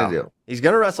what's he gonna do? He's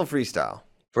gonna wrestle freestyle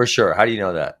for sure. How do you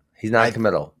know that? He's not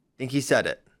committal. I think he said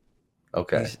it.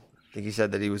 Okay. I think he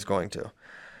said that he was going to.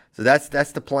 So that's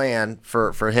the plan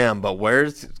for him. But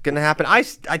where's it gonna happen? I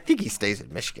think he stays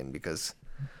at Michigan because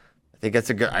I think that's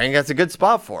a good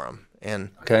spot for him.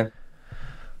 And okay.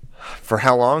 For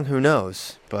how long? Who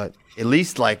knows? But at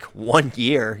least like 1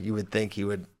 year, you would think he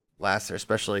would last there.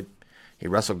 Especially, he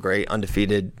wrestled great,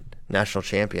 undefeated national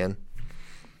champion.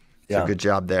 Yeah, good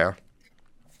job there.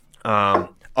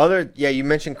 You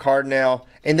mentioned Cardinal,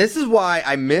 and this is why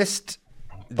I missed.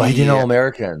 But he didn't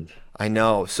All-American. I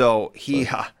know. So he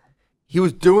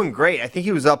was doing great. I think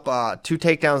he was up 2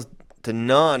 takedowns to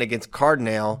none against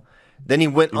Cardinal. Then he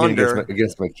went under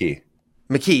against McKee.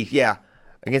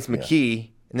 Against McKee.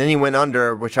 And then he went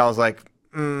under, which I was like,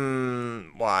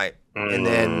 why? And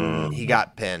then he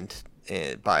got pinned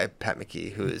by Pat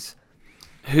McKee,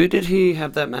 Who did he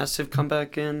have that massive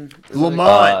comeback in?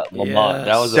 Lamont. Lamont.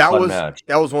 That was a fun match.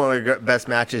 That was one of the best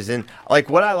matches. And like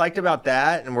what I liked about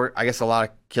that, and I guess a lot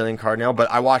of Killian Cardinal, but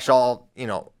I watched all,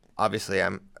 obviously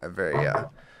I'm a very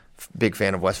big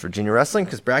fan of West Virginia wrestling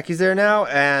because Bracky's there now,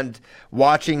 and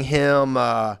watching him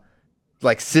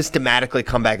systematically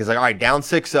come back is like, all right, down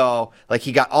 6-0. Like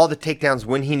he got all the takedowns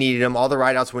when he needed them, all the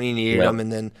ride outs when he needed them,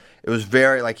 and then it was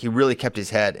very he really kept his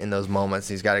head in those moments.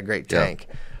 He's got a great tank.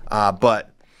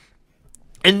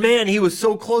 And man, he was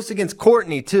so close against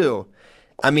Courtney too.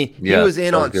 I mean, he was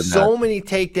in on so many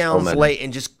takedowns late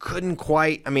and just couldn't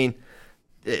quite. I mean,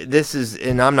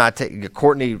 I'm not taking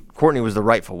Courtney. Courtney was the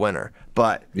rightful winner,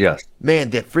 but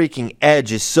man, the freaking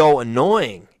edge is so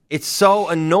annoying. It's so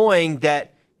annoying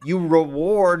that you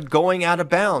reward going out of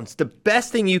bounds. The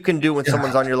best thing you can do when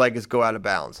someone's on your leg is go out of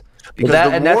bounds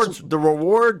because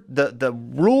the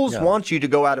rules want you to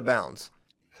go out of bounds.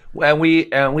 And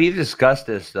we've discussed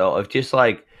this though of just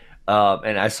and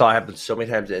I saw it happen so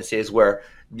many times in NCAAs where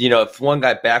if one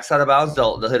guy backs out of bounds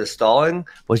they'll hit a stalling.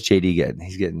 What's JD getting?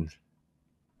 He's getting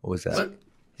what was that? What?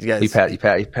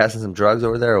 He passing some drugs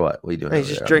over there or what? What are you doing? He's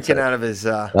just drinking out of his.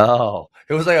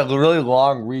 It was like a really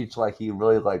long reach. Like he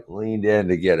really leaned in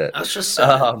to get it. I was just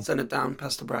send it down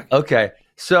past the bracket. Okay,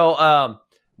 so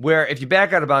where if you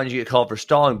back out of bounds, you get called for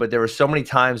stalling. But there were so many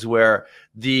times where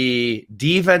the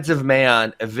defensive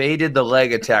man evaded the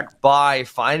leg attack by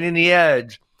finding the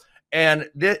edge. And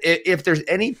if there's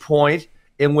any point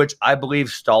in which I believe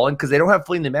stalling, because they don't have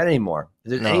fleeing the mat anymore,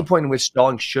 if there's any point in which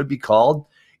stalling should be called,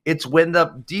 it's when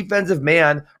the defensive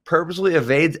man purposely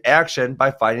evades action by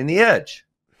finding the edge.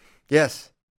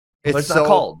 Yes. It's not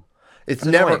called. It's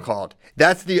never called.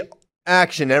 That's the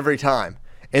action every time.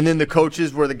 And then the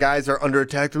coaches where the guys are under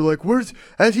attack, they're like,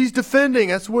 as he's defending,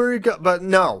 that's where he got. But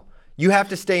no, you have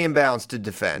to stay in bounds to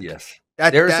defend. Yes.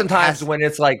 There are some times when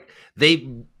it's like they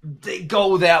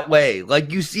go that way.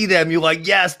 Like you see them, you're like,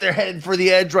 yes, they're heading for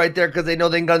the edge right there because they know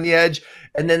they can go on the edge,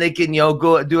 and then they can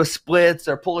go do a splits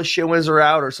or pull a shin whizzer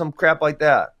out or some crap like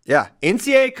that. Yeah,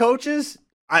 NCAA coaches,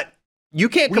 you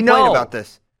can't complain about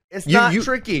this. It's not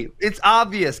tricky. It's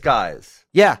obvious, guys.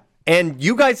 Yeah, and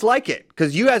you guys like it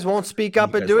because you guys won't speak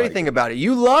up and do anything about it.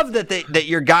 You love that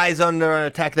your guys under an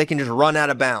attack, they can just run out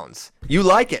of bounds. You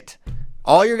like it.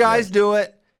 All your guys do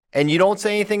it, and you don't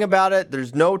say anything about it.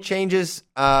 There's no changes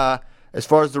as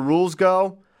far as the rules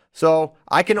go. So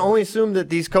I can only assume that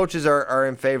these coaches are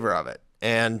in favor of it.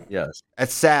 And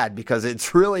it's sad because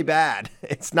it's really bad.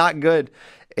 It's not good.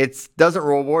 It doesn't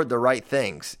reward the right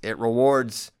things. It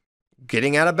rewards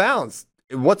getting out of bounds.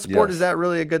 What sport is that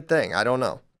really a good thing? I don't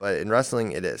know. But in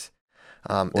wrestling, it is.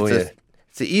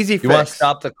 It's an easy fix. You want to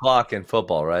stop the clock in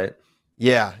football, right?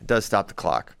 Yeah, it does stop the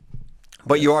clock.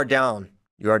 But you are down.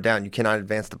 You are down. You cannot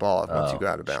advance the ball once you go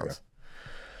out of bounds.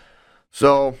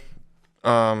 Sure.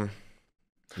 So,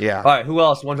 yeah. All right, who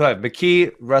else? 125.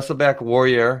 McKee, Wrestleback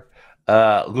Warrior.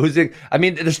 Losing. I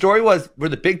mean, the story was where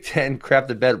the Big Ten crapped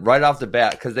the bed right off the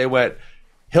bat because they went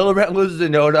Hillebrand loses to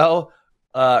Noto,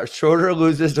 Schroeder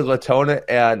loses to Latona,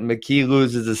 and McKee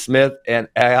loses to Smith, and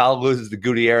Al loses to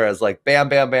Gutierrez. Like bam,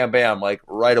 bam, bam, bam, like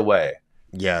right away.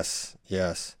 Yes.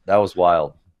 That was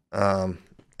wild.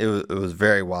 It was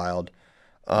very wild.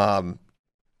 And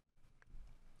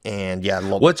yeah,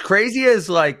 what's crazy is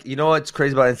like what's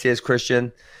crazy about NCAA's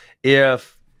Christian,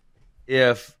 if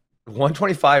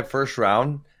 125 first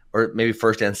round or maybe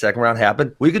first and second round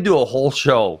happened, we could do a whole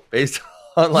show based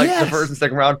on the first and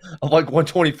second round of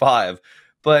 125.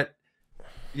 But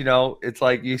it's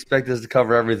like you expect us to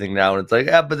cover everything now, and it's like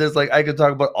but there's I could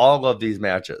talk about all of these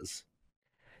matches.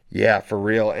 Yeah, for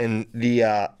real. And the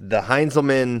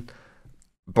Heinzelman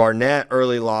Barnett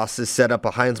early losses set up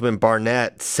a Heinzelman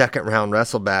Barnett second round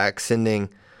wrestleback sending.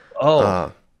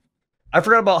 I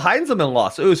forgot about Heinzelman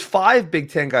loss. It was 5 Big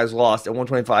Ten guys lost at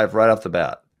 125 right off the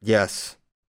bat. Yes.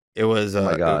 It was oh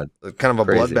my God. Kind of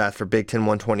a bloodbath for Big Ten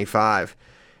 125.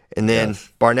 And then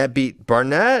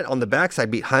Barnett on the backside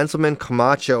beat Heinzelman,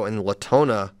 Camacho, and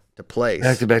Latona to place.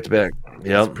 Back to back.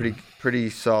 Yeah. Pretty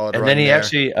solid. And then he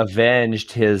actually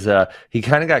avenged his he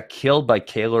kind of got killed by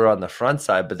Kaler on the front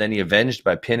side, but then he avenged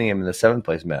by pinning him in the 7th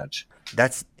place match.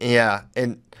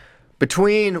 And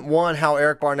between one, how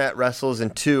Eric Barnett wrestles,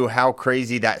 and 2, how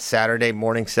crazy that Saturday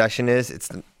morning session is, it's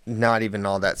not even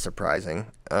all that surprising.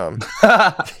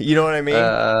 You know what I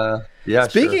mean? Yeah.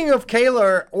 Speaking of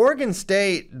Kaler, Oregon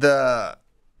State, they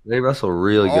wrestle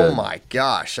really good. Oh my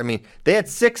gosh! I mean, they had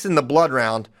 6 in the blood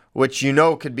round, which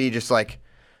could be just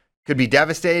could be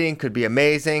devastating, could be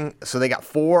amazing. So they got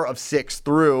 4 of 6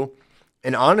 through,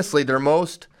 and honestly, their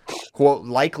most quote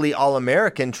likely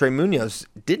All-American, Trey Munoz,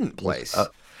 didn't place.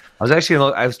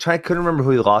 Couldn't remember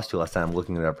who he lost to last time. I'm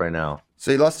looking it up right now.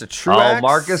 So he lost to Truax. Oh,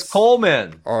 Marcus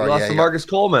Coleman. He lost to Marcus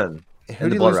Coleman. Who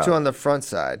did he lose to on the front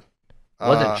side? It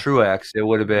wasn't Truax. It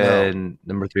would have been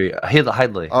number 3,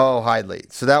 Hidley. Oh,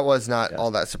 Hidley. So that was not all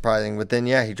that surprising. But then,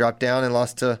 he dropped down and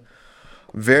lost to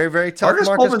very, very tough Marcus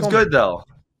Coleman's good, though.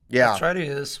 Yeah. That's right, he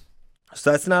is.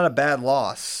 So that's not a bad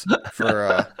loss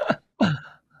for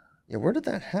where did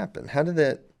that happen? How did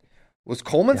that was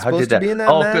Coleman supposed to be in that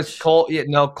match? Because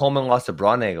Coleman lost to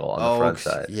Braunagel on the front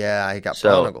side. Yeah, he got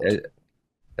Braunagel.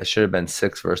 It should have been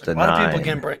 6 versus 9. A lot of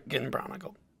people getting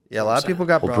Braunagel. Yeah, a lot of people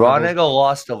got Braunagel. Braunagel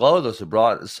lost to Lowe, though, so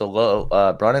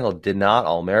Braunagel did not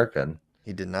All-American.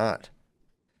 He did not.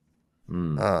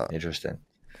 Interesting.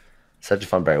 Such a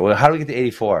fun break. Well, how do we get to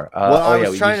 84? I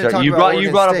was trying to talk about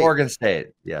you brought up Oregon State.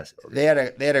 Yes. They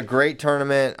had a great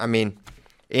tournament. I mean,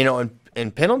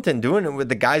 and Pendleton doing it with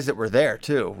the guys that were there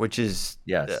too, which is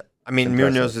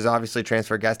Munoz is obviously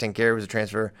transfer. Gaston Carey was a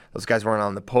transfer. Those guys weren't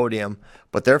on the podium,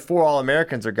 but their 4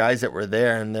 All-Americans are guys that were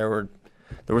there, and there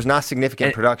was not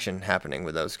significant production happening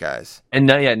with those guys. And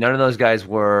none of those guys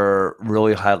were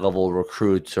really high-level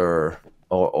recruits or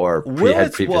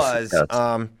Willits was.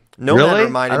 Nomad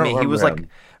reminded me. He was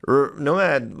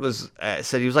Nomad was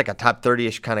said he was like a top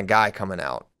 30-ish kind of guy coming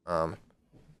out.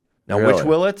 Which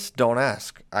Willits? Don't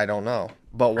ask. I don't know.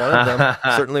 But one of them,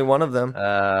 certainly one of them.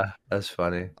 That's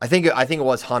funny. I think it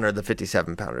was Hunter, the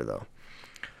 57-pounder, though.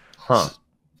 Huh.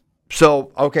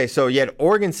 So you had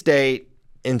Oregon State,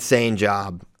 insane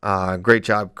job. Great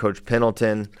job, Coach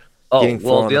Pendleton.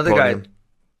 The other guy,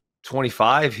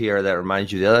 25 here, that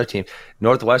reminds you of the other team.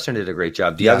 Northwestern did a great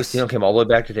job. D'Agostino came all the way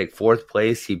back to take 4th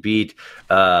place. He beat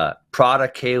Prada,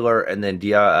 Kaler, and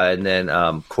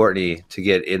then Courtney to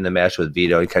get in the match with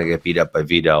Vito. He kind of got beat up by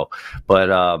Vito.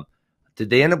 But Did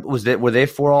they end up? Were they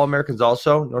 4 All-Americans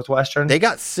also? Northwestern. They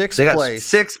got sixth place.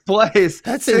 Sixth place.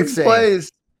 That's sixth insane.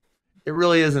 place. It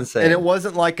really is insane. And it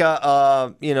wasn't like it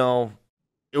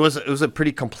was a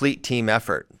pretty complete team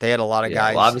effort. They had a lot of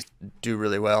guys do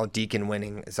really well. Deacon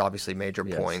winning is obviously major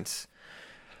points.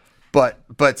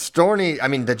 But Storney, I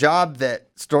mean, the job that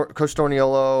Coach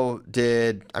Storniolo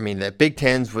did, I mean, the Big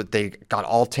Tens, they got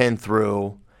all 10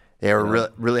 through. They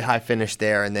were really high finish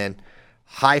there. And then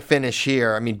high finish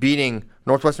here. I mean,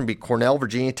 Northwestern beat Cornell,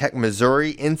 Virginia Tech,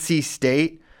 Missouri, NC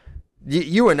State.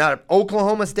 You would not have,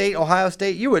 Oklahoma State, Ohio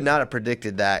State, you would not have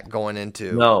predicted that going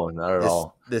into not at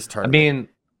all. This tournament. I mean,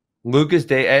 Lucas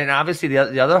Day, and obviously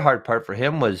the other hard part for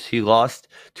him was he lost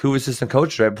 2 assistant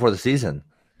coaches right before the season.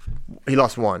 He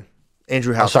lost one.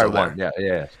 Andrew House. One. Yeah.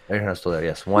 Andrew House still there.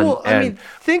 Yes, one. Well, I mean,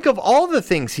 think of all the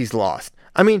things he's lost.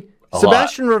 I mean,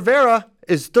 Sebastian Rivera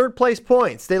is 3rd place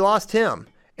points. They lost him,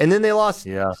 and then they lost.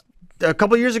 Yeah. A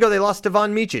couple of years ago, they lost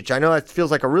Stefan Micic. I know that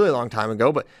feels like a really long time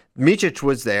ago, but Micic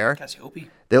was there. Cassiope.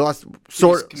 They lost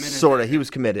sort of. He was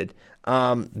committed.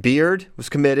 Beard was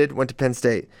committed. Went to Penn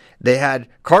State. They had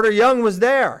Carter Young was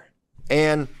there,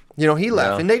 and he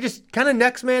left. And they just kind of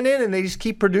next man in, and they just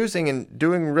keep producing and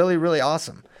doing really, really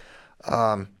awesome.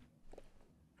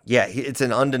 It's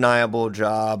an undeniable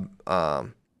job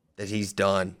that he's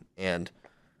done, and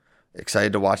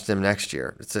excited to watch them next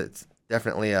year. It's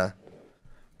definitely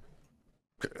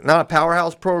not a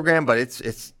powerhouse program, but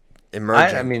it's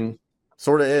emerging. I mean,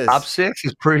 sort of is. Top 6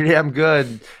 is pretty damn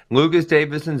good. Lucas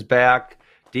Davidson's back.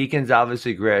 Deacon's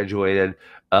obviously graduated.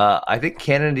 I think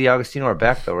Cannon and DiAgostino are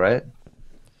back though, right?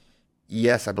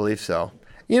 Yes, I believe so.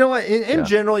 You know what? In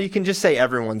general, you can just say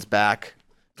everyone's back.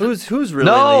 Who's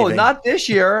really leaving? Not this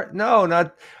year. No,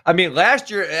 not. I mean, last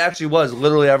year it actually was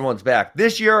literally everyone's back.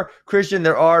 This year, Christian,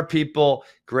 there are people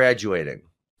graduating.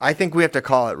 I think we have to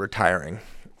call it retiring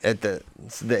at the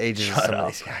ages of some of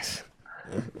these guys.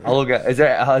 I'll look at who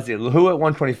at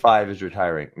 125 is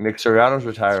retiring? Nick Soriano's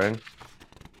retiring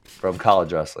from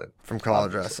college wrestling. Nick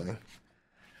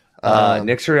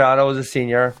Soriano is a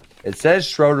senior. It says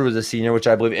Schroeder was a senior, which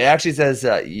I believe. It actually says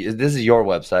this is your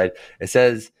website. It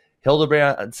says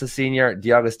Hildebrandt's a senior,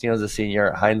 DiAgostino's a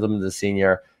senior, Heinzelman's a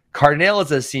senior, Cardinale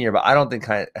is a senior, but I don't think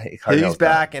he's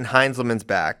back and Heinzelman's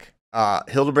back.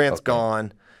 Hildebrandt's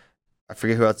gone. I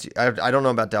forget who else. I don't know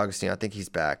about DiAgostino. I think he's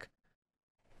back.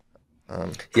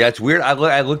 It's weird.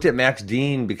 I looked at Max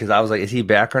Dean because I was like, is he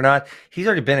back or not? He's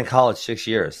already been in college 6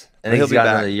 years, and he's got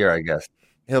another year, I guess.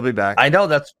 He'll be back. I know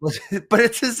but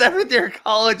it's his 7th year of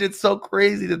college. It's so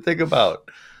crazy to think about.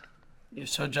 You're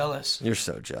so jealous.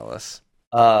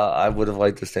 I would have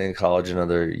liked to stay in college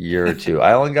another year or two.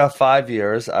 I only got 5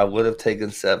 years. I would have taken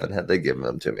 7 had they given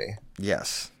them to me.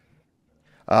 Yes.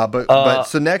 But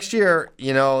so next year,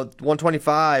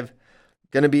 125,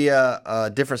 going to be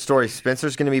a different story.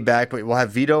 Spencer's going to be back, but we'll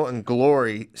have Vito and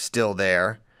Glory still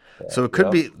there. So it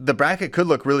could be the bracket could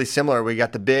look really similar. We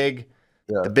got the big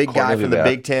guy from the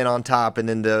Big Ten on top, and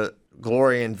then the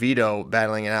Glory and Vito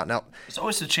battling it out. Now, there's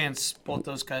always a chance both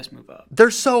those guys move up.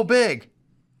 They're so big.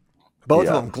 Both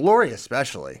of them, Glory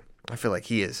especially. I feel like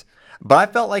he is. But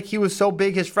I felt like he was so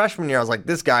big his freshman year. I was like,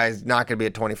 this guy is not going to be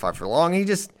at 25 for long.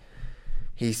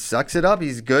 He sucks it up.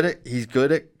 He's good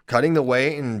at cutting the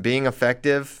weight and being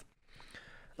effective.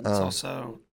 It's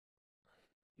also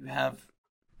you have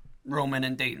Roman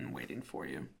and Dayton waiting for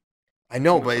you. I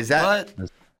know, but is that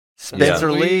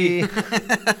Spencer Lee?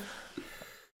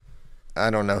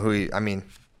 I don't know who he. I mean,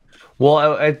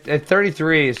 well, at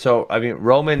 33, so I mean,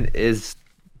 Roman is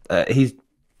he's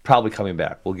probably coming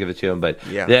back. We'll give it to him, but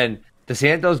then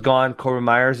DeSanto's gone, Corbin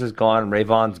Myers is gone,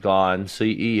 Rayvon's gone, so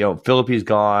Phillippe's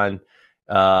gone.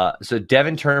 So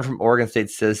Devin Turner from Oregon State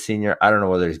says senior. I don't know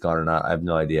whether he's gone or not. I have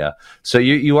no idea. So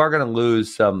you are going to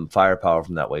lose some firepower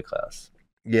from that weight class.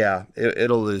 Yeah,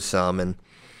 it'll lose some, and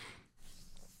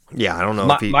I don't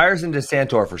know. Myers and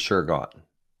DeSanto are for sure gone.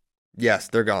 Yes,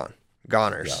 they're gone.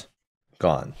 Goners. Yeah.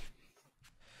 Gone.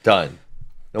 Done.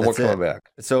 No more coming back.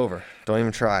 It's over. Don't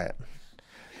even try it.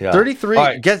 Yeah. 33.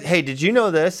 Right. Hey, did you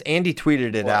know this? Andy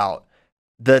tweeted it out.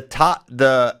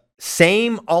 The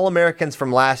same All-Americans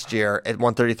from last year at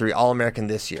 133, All-American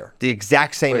this year. The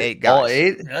exact same 8 guys. All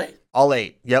 8? Really? All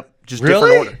 8. Yep. Just really?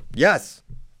 Different order. Yes.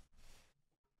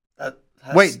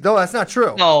 Wait, no, that's not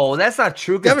true. No, that's not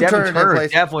true because Devin Turner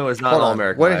definitely was not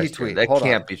All-American. What did he tweet? That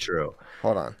can't be true.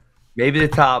 Hold on. Maybe the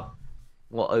top.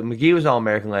 Well, McGee was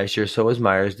All-American last year. So was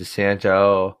Myers,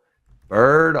 DeSanto,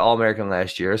 Bird, All-American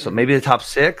last year. So maybe the top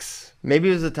 6. Maybe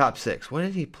it was the top 6. What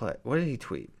did he play? What did he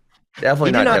tweet?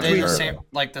 Definitely not Devin Turner.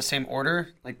 The same order,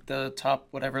 like the top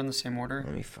whatever in the same order.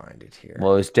 Let me find it here.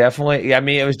 Well, it was definitely. I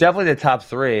mean, it was definitely the top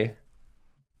 3.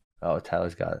 Oh,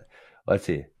 Tyler's got it. let's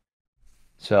see.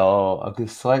 So a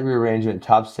slight rearrangement,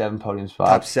 top 7 podium spots.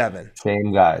 Top 7.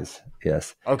 Same guys.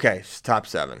 Yes. Okay, top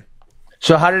 7.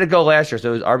 So how did it go last year? So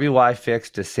it was RBY, Fix,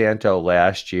 DeSanto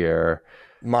last year.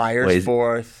 Myers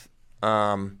fourth.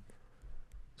 So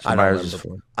Myers is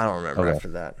fourth. I don't remember after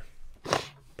that.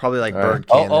 Probably like All Bird.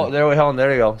 Cannon.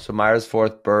 There you go. So Myers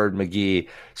fourth, Bird, McGee.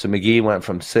 So McGee went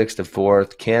from 6th to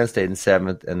 4th. Cannon stayed in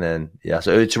 7th, and then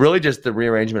So it's really just the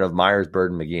rearrangement of Myers,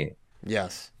 Bird, and McGee.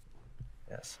 Yes.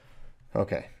 Yes.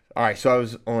 Okay. All right. So I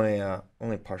was only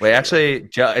partially. Wait, actually,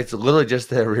 it's literally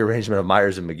just the rearrangement of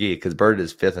Myers and McGee because Bird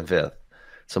is 5th and 5th.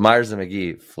 So Myers and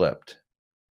McGee flipped.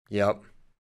 Yep.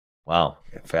 Wow.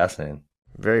 Fascinating.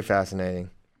 Very fascinating.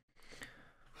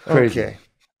 Crazy. Okay.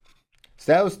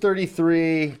 So that was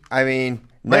 33. I mean,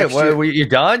 wait, you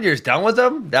done? You're done with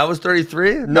them? That was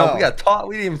 33? No, we got talk.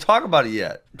 We didn't even talk about it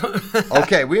yet.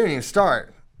 Okay, we didn't even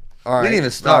start. All right. We didn't even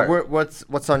start.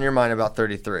 What's on your mind about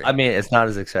 33? I mean, it's not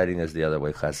as exciting as the other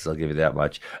weight classes. I'll give you that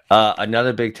much.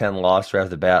 Another Big Ten loss right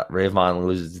off the bat. Rayvon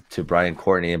loses to Brian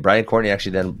Courtney, and Brian Courtney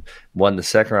actually then won the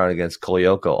second round against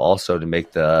Kolyoko also to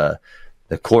make the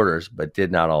quarters, but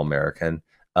did not All-American.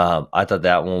 I thought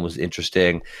that one was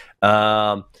interesting.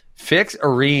 Fix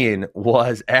Arene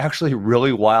was actually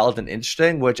really wild and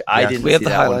interesting, which I didn't see. We have the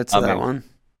highlights of that one.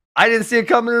 I didn't see it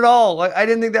coming at all. Like I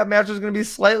didn't think that match was going to be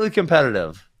slightly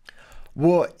competitive.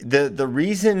 Well, the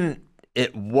reason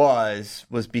it was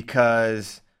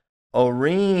because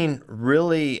Arene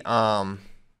really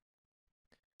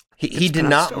he did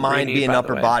not mind being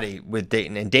upper body with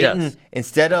Dayton, and Dayton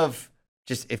instead of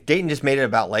if Dayton just made it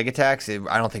about leg attacks, I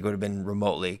don't think it would have been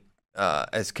remotely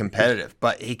as competitive.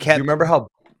 But he kept. Do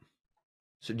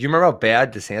you remember how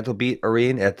bad DeSanto beat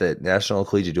Arene at the National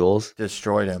Collegiate Duels?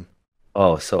 Destroyed him.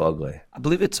 Oh, so ugly. I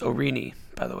believe it's Orini,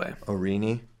 by the way.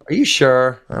 Orini? Are you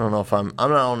sure? I don't know if I'm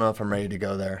ready to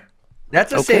go there.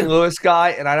 That's a St. Louis guy,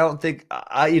 and I don't think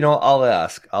I'll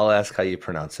ask. I'll ask how you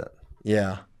pronounce it.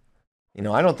 Yeah.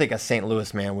 I don't think a St.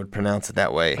 Louis man would pronounce it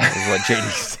that way, is what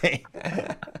JD's saying.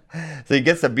 So he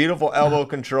gets a beautiful elbow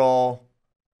control,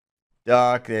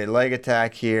 duck, the leg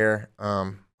attack here.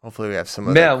 Hopefully we have some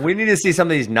of that. Man, we need to see some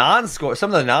of these non-scores.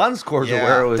 Some of the non-scores are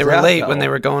where it was. They were late when they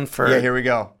were going for. Yeah, here we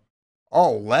go.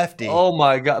 Oh, lefty. Oh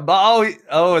my God.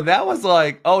 And that was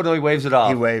like, oh no, he waves it off.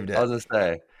 He waved it. I was going to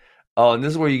say. Oh, and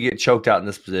this is where you get choked out in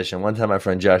this position. One time my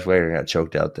friend Josh Wagner got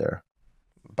choked out there.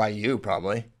 By you,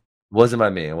 probably. Wasn't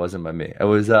by me. It was I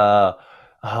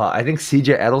think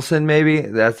CJ Edelson, maybe.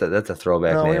 That's a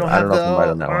throwback name. I don't know if I'm right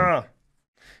on that one.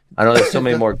 I know there's so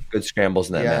many more good scrambles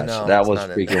in that match. No, that was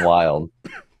freaking wild.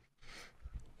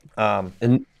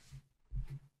 And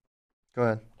go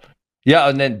ahead. Yeah,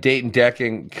 and then Dayton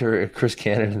decking Chris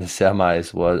Cannon in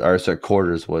the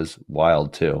quarters was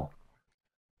wild too.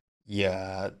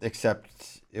 Yeah,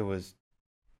 except it was.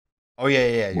 Oh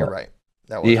yeah, you're right.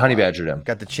 That was he honey badgered him.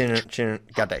 Got the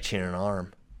got that chin and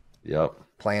arm. Yep,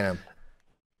 playing him.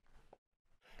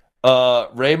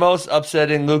 Ramos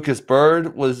upsetting Lucas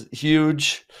Bird was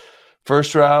huge.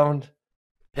 First round,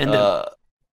 and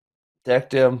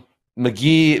decked him.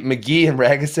 McGee and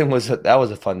Ragusin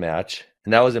was a fun match.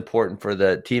 And that was important for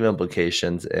the team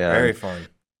implications. And very fun.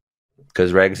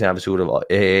 Because Ragusin obviously would have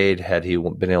AA'd had he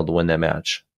been able to win that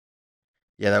match.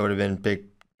 Yeah, that would have been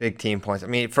big team points. I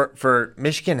mean, for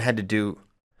Michigan had to do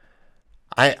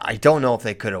 – I don't know if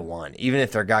they could have won, even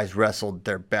if their guys wrestled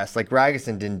their best. Like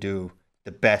Ragusin didn't do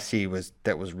the best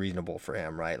that was reasonable for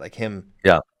him, right? Like him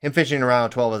fishing around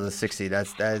 12 as a 60,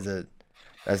 that's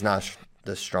not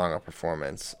the strong a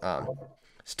performance.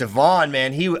 Stevan,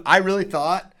 man, I really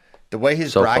thought – the way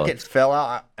his brackets fell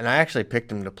out, and I actually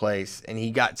picked him to place, and he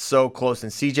got so close.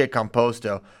 And CJ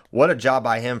Composto, what a job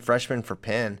by him, freshman for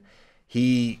Penn.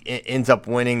 He ends up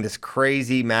winning this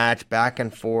crazy match, back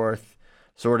and forth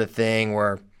sort of thing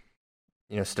where,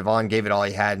 Stevan gave it all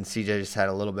he had, and CJ just had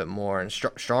a little bit more. And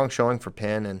strong showing for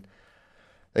Penn, and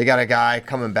they got a guy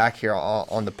coming back here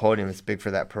on the podium. It's big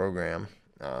for that program.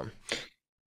 I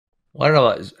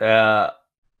don't know.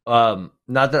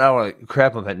 Not that I want to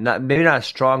crap on it. Maybe not a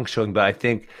strong showing, but I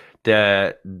think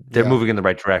that they're moving in the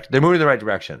right direction. They're moving in the right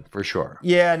direction for sure.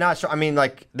 Yeah, not sure. I mean,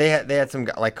 like they had some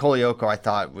like Kolyoko. I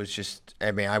thought was just.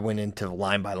 I mean, I went into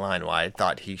line by line why I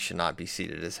thought he should not be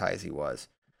seated as high as he was.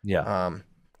 Yeah.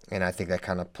 And I think that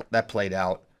kind of that played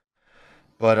out.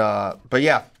 But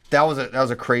yeah, that was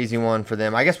a crazy one for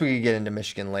them. I guess we could get into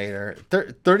Michigan later.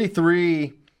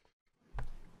 33.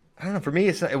 I don't know. For me,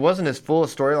 it wasn't as full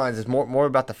of storylines. It's more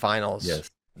about the finals.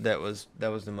 Yes, that was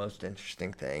the most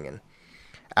interesting thing. And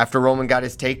after Roman got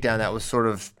his takedown, that was sort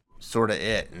of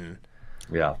it. And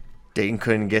yeah, Dayton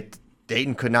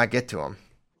could not get to him.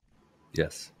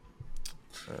 Yes.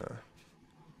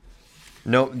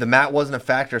 No, the mat wasn't a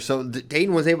factor. So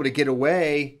Dayton was able to get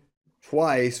away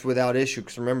twice without issue.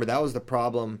 Because remember, that was the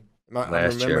problem. I'm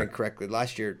remembering correctly.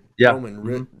 Last year,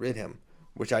 Roman rid him,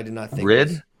 which I did not think.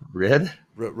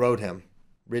 Rode him.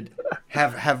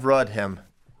 Have rud him.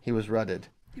 He was rudded.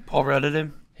 Paul rudded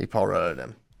him. Paul rudded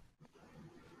him.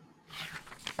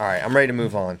 All right, I'm ready to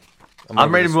move on.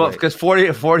 I'm ready to move on because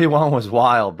 41 was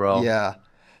wild, bro. Yeah.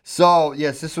 So,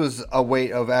 yes, this was a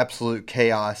weight of absolute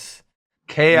chaos.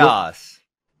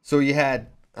 So you had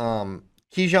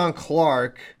Keyshawn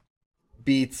Clark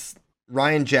beats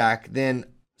Ryan Jack, then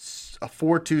a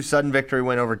 4-2 sudden victory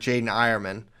win over Jaden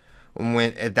Ironman.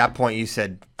 When at that point you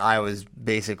said I was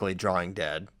basically drawing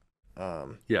dead.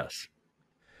 Yes.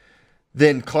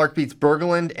 Then Clark beats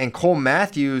Berglund and Cole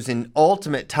Matthews in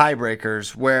ultimate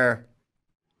tiebreakers where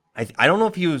I don't know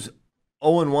if he was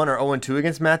 0-1 or 0-2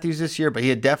 against Matthews this year, but he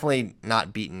had definitely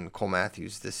not beaten Cole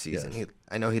Matthews this season. Yes.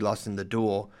 I know he lost in the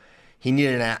duel. He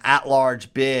needed an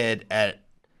at-large bid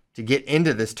to get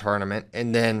into this tournament,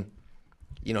 and then,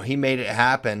 he made it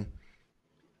happen.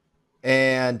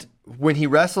 And when he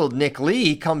wrestled Nick Lee,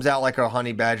 he comes out like a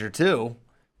honey badger too,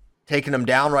 taking him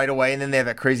down right away, and then they have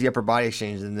that crazy upper body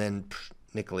exchange, and then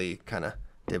Nick Lee kind of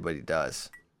did what he does.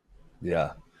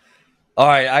 Yeah. All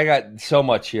right, I got so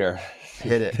much here.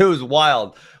 Hit it. It was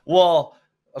wild. Well,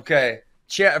 okay.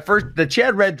 The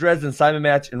Chad Red Dresden Simon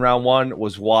match in round 1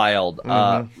 was wild.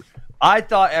 Mm-hmm. I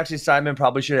thought actually Simon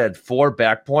probably should have had 4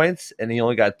 back points, and he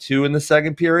only got 2 in the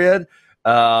second period.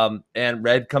 And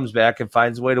Red comes back and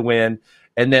finds a way to win.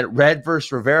 And then Red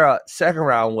versus Rivera, second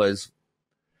round was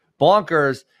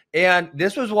bonkers. And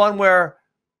this was one where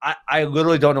I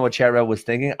literally don't know what Chad Red was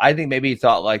thinking. I think maybe he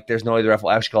thought, like, there's no way the ref will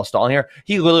actually call stalling here.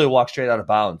 He literally walked straight out of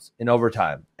bounds in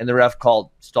overtime. And the ref called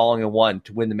stalling and 1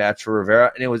 to win the match for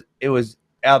Rivera. And it was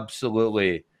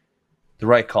absolutely the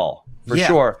right call, for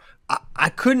sure. I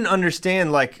couldn't understand,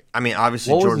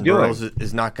 obviously Jordan Burroughs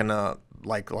is not going to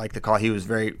like the call. He was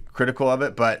very critical of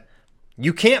it, but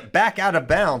you can't back out of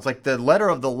bounds. Like, the letter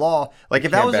of the law, like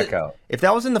if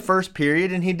that was in the first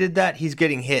period and he did that, he's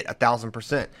getting hit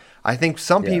 1,000%. I think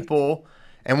some people,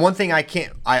 and one thing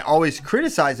I always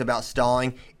criticize about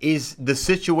stalling is the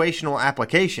situational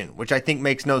application, which I think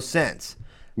makes no sense.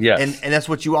 Yes. And that's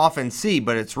what you often see,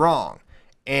 but it's wrong.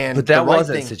 But that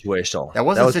wasn't situational. That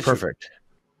was perfect.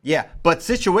 Yeah, but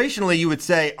situationally you would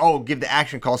say, give the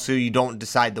action call so you don't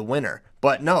decide the winner.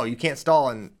 But no, you can't stall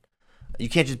and you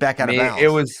can't just back out of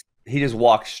bounds. He just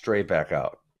walked straight back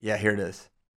out. Yeah, here it is.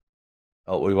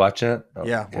 Oh, we watching it? Oh,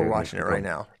 yeah, we're watching it right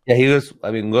now. Yeah, he was,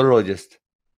 literally just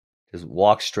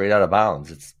walked straight out of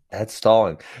bounds. That's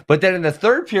stalling. But then in the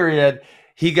third period,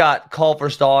 he got called for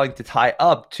stalling to tie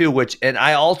up too, and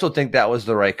I also think that was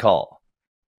the right call.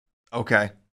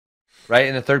 Okay. Right?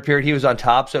 In the third period, he was on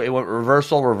top, so it went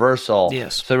reversal.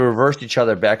 Yes. So they reversed each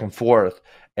other back and forth.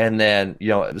 And then,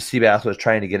 Seabass was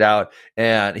trying to get out,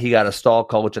 and he got a stall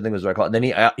call, which I think was the right call. And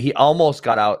then he almost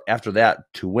got out after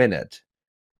that to win it.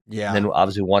 Yeah. And then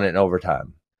obviously won it in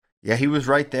overtime. Yeah, he was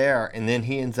right there, and then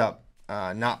he ends up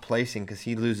not placing because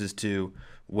he loses to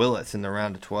Willits in the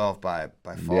round of 12 by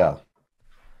fall.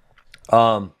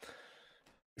 Yeah.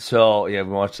 So we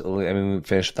watched. We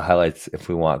finish with the highlights if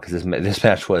we want, because this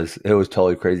match was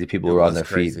totally crazy. People were on their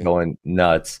feet going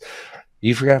nuts.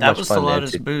 You forgot how much fun that was the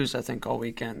loudest booze I think all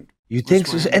weekend. You think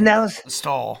so? And that was a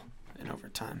stall in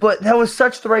overtime. But that was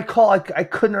such the right call. I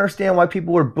couldn't understand why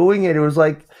people were booing it. It was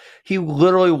like he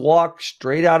literally walked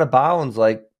straight out of bounds.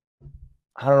 Like,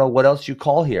 I don't know what else you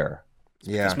call here.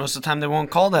 Yeah, because most of the time they won't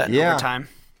call that in overtime.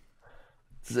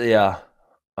 Yeah.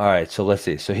 All right, so let's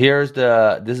see. So here's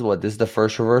this is the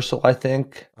first reversal, I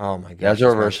think. Oh my god. That's a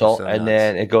reversal. So and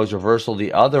then it goes reversal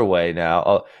the other way now.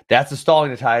 Oh, that's the stalling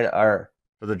to tie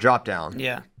for the drop down.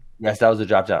 Yeah. Yes, that was the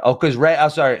drop down. Oh, because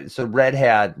so Red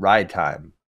had ride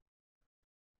time.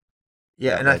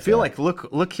 Yeah, and I feel like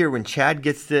look here when Chad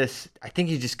gets this, I think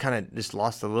he just kind of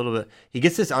lost a little bit. He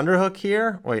gets this underhook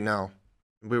here. Wait, no.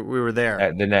 We were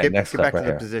there. Next get back right to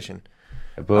here. the position.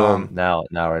 Boom. Right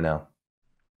now.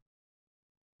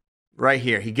 Right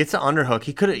here. He gets an underhook.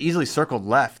 He could have easily circled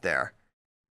left there.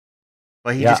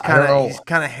 But he just kind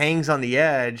of hangs on the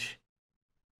edge.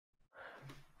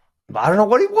 I don't know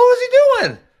what was he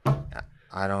doing?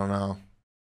 I don't know.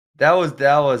 That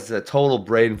was a total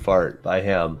brain fart by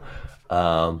him.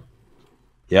 That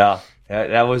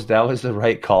was the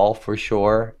right call for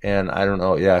sure. And I don't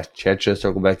know. Yeah, Chad should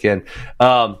circle back in.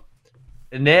 And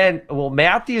then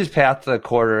Matthews path to the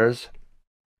quarters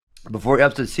before he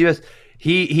upsets Seabass.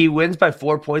 He wins by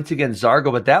 4 points against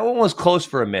Zargo, but that one was close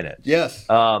for a minute. Yes.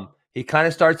 He kind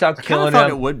of starts out killing him. I thought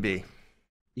it would be.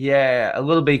 Yeah, a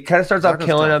little bit. He kind of starts off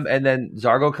killing him, and then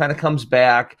Zargo kind of comes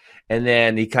back, and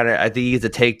then I think he gets a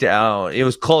takedown. It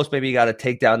was close. Maybe he got a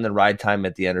takedown and then ride time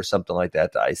at the end or something like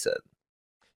that to ice it.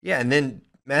 Yeah, and then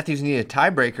Matthews needed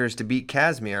tiebreakers to beat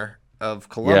Casimir of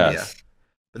Colombia. Yes.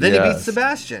 But then he beats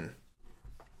Sebastian.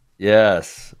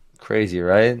 Yes. Crazy,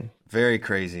 right? Very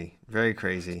crazy. Very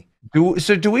crazy.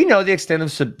 Do we know the extent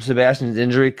of Sebastian's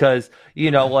injury? Because,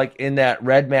 like in that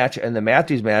Red match and the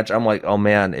Matthews match, I'm like, oh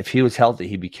man, if he was healthy,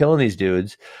 he'd be killing these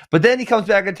dudes. But then he comes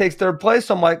back and takes third place.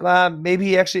 So I'm like, maybe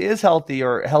he actually is healthy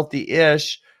or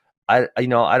healthy-ish. I don't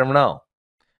know. I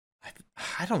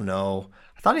don't know.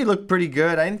 I thought he looked pretty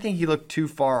good. I didn't think he looked too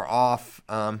far off.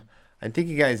 I think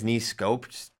he got his knee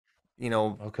scoped,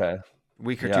 okay,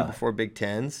 week or two before Big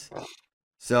Tens.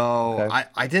 So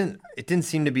okay. It didn't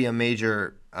seem to be a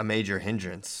major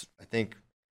hindrance. I think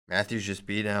Matthews just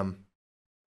beat him.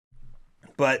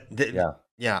 But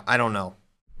I don't know.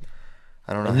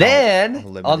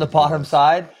 Then on the bottom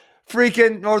side,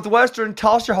 freaking Northwestern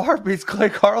Tasha Hart beats Clay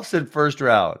Carlson first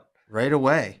round. Right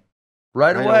away.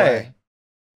 Right away.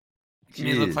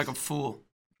 He looked like a fool.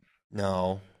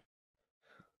 No.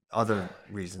 Other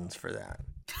reasons for that.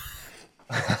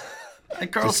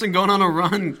 Like Carlson going on a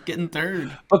run, getting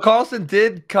third. But Carlson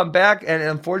did come back, and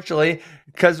unfortunately,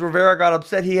 because Rivera got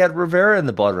upset, he had Rivera in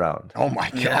the blood round. Oh my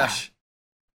gosh.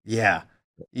 Yeah.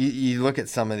 You look at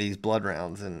some of these blood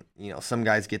rounds, and some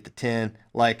guys get the 10.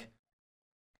 Like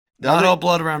not all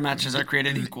blood round matches are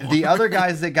created equal. The other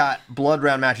guys that got blood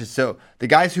round matches, so the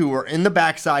guys who were in the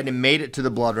backside and made it to the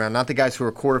blood round, not the guys who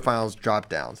were quarterfinals drop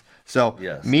downs. So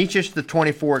Micic, the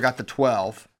 24, got the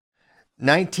 12.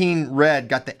 19 Red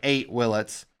got the 8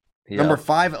 Willits. Yeah. Number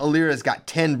 5 Alira's got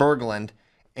 10 Berglund.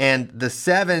 And the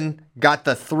 7 got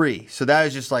the 3. So that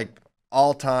was just like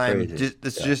all time.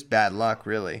 This is just bad luck,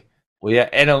 really. Well, yeah,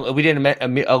 and we didn't.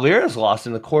 Alira's lost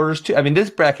in the quarters too. I mean,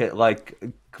 this bracket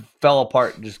fell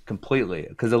apart just completely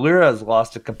because Alira's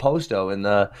lost to Composto in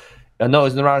it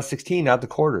was in the round of 16, not the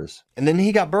quarters. And then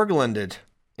he got Berglunded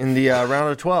in the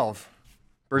round of 12.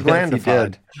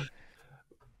 Berglandified.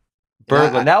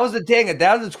 Berglund. That was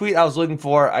the tweet I was looking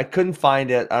for. I couldn't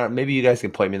find it. Maybe you guys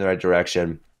can point me in the right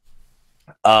direction.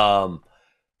 I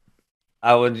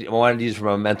wanted to use from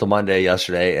a Mental Monday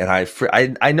yesterday, and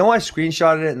I know I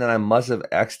screenshotted it, and then I must have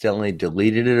accidentally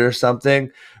deleted it or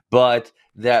something. But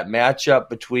that matchup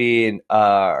between it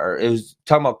was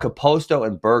talking about Composto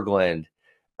and Berglund,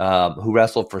 who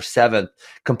wrestled for 7th.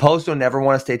 Composto never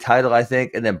won a state title, I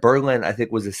think, and then Berglund I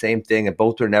think was the same thing, and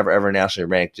both were never ever nationally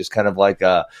ranked. Just kind of like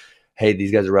hey,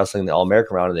 these guys are wrestling the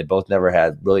All-American round, and they both never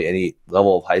had really any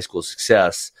level of high school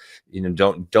success.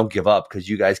 Don't give up because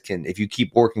you guys can. If you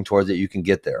keep working towards it, you can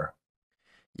get there.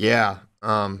 Yeah.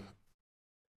 No,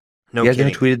 you guys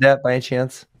haven't tweeted that by any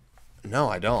chance? No,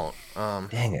 I don't.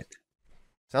 Dang it.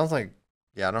 Sounds like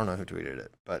I don't know who tweeted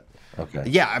it, but okay.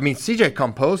 Yeah, I mean, CJ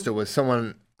Composto was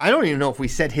someone. I don't even know if we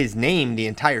said his name the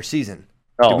entire season.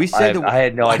 No, I had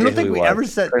no idea. I don't think we ever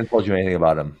said. I haven't told you anything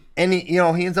about him. And he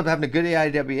ends up having a good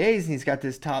AIWAs, and he's got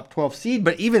this top 12 seed.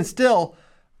 But even still,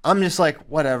 I'm just like,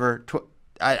 whatever.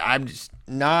 I'm just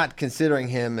not considering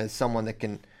him as someone that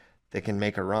can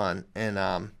make a run,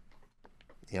 and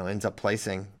ends up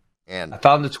placing. And I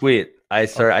found the tweet. I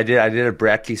did a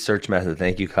Brecky search method.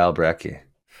 Thank you, Kyle Brecky.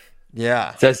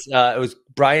 Yeah, it says it was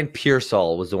Brian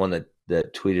Pearsall was the one that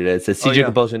tweeted it. It says CJ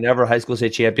Composto, never high school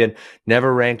state champion,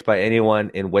 never ranked by anyone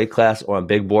in weight class or on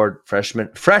big board,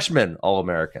 freshman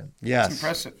All-American. Yes. That's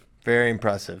impressive. Very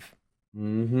impressive.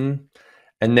 Mm-hmm.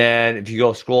 And then if you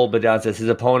go scroll but down, it says his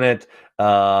opponent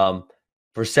for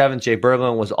 7th, Jake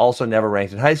Berglund, was also never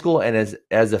ranked in high school, and as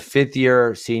a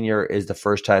 5th-year senior is the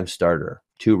first-time starter.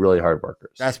 2 really hard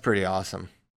workers. That's pretty awesome.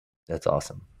 That's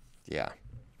awesome. Yeah.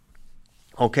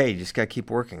 Okay, you just got to keep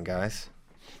working, guys.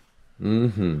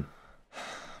 Mm-hmm.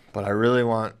 But I really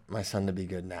want my son to be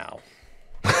good now.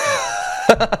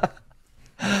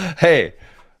 Hey,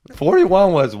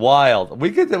 41 was wild.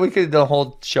 We could do the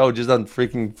whole show just on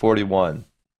freaking 41.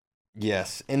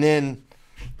 Yes. And then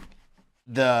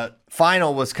the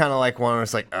final was kind of like one where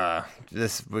it's like,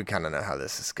 we kind of know how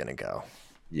this is going to go.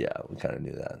 Yeah, we kind of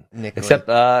knew that. Nicholas. Except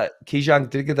Keyshawn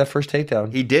did get that first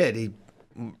takedown. He did.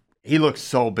 He looked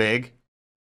so big.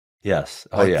 Yes.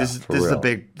 Oh, yeah. This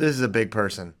is a big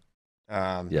person.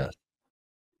 Yes.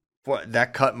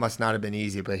 That cut must not have been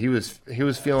easy, but he was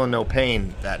feeling no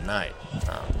pain that night.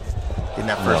 Getting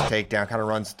that first takedown, kind of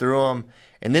runs through him,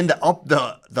 and then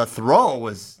the throw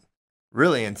was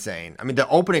really insane. I mean, the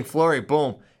opening flurry,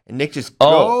 boom, and Nick just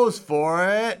goes for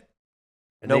it.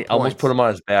 And they almost put him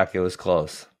on his back. It was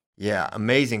close. Yeah,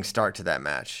 amazing start to that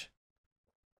match.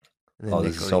 Oh,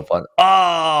 this is so fun.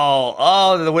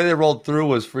 Oh, the way they rolled through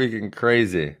was freaking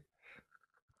crazy.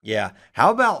 Yeah.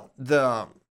 How about the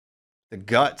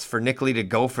guts for Nick Lee to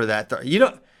go for that?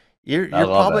 You're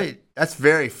probably that's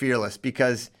very fearless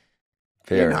because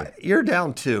you're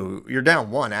down 2. You're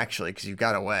down 1 actually because you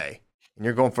got away and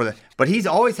you're going for the. But he's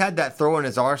always had that throw in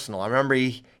his arsenal. I remember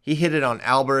he hit it on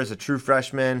Albert as a true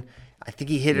freshman. I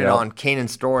think he hit it on Kanan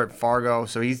Storr at Fargo.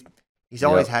 So he's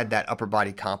always had that upper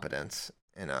body competence.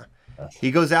 And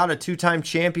he goes out a 2-time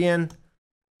champion,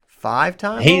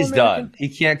 5-time. He's done. He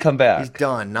can't come back. He's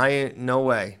done. No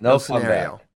way. No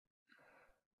scenario.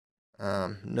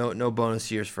 No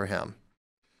bonus years for him.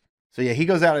 So yeah, he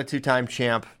goes out a 2-time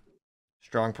champ.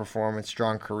 Strong performance,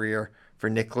 strong career for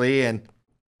Nick Lee. And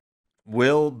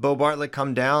will Bo Bartlett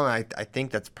come down? I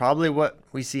think that's probably what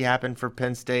we see happen for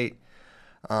Penn State.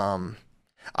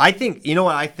 I think, you know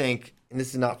what I think, and this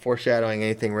is not foreshadowing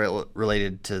anything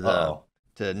related to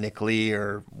to Nick Lee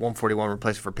or 141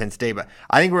 replacement for Penn State, but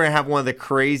I think we're going to have one of the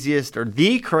craziest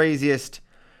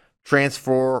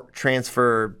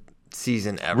transfer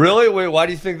season ever. Really? Wait, why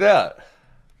do you think that?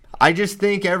 I just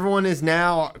think everyone is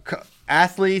now,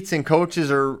 athletes and coaches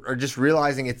are just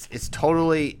realizing it's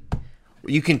totally,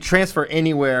 you can transfer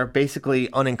anywhere,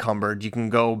 basically unencumbered. You can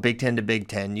go Big Ten to Big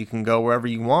Ten. You can go wherever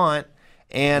you want.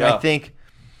 And I think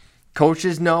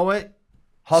coaches know it.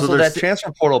 Hustle that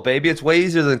transfer portal, baby. It's way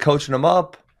easier than coaching them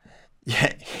up.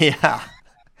 Yeah,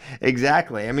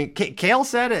 exactly. I mean, Kale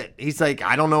said it. He's like,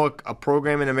 I don't know a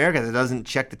program in America that doesn't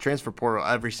check the transfer portal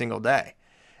every single day.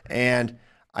 And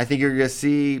I think you're going to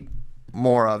see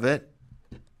more of it.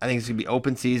 I think it's going to be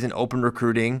open season, open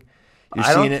recruiting. You're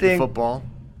seeing it in football.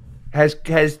 Has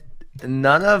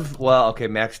none of,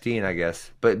 Max Dean, I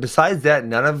guess. But besides that,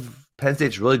 none of Penn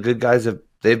State's really good guys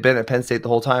they've been at Penn State the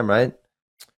whole time, right?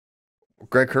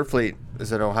 Greg Kerfleet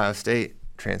is at Ohio State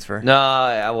transfer. No,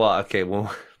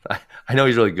 Well, I know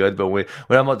he's really good, but when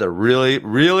I'm about the really,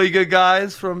 really good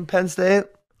guys from Penn State.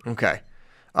 Okay.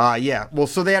 Yeah. Well,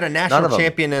 so they had a national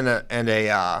champion and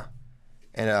a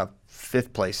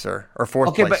 5th placer or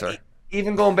 4th placer. But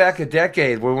even going back a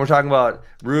decade, when we're talking about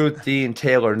Ruth, Dean,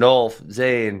 Taylor, Nolf,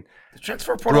 Zane, the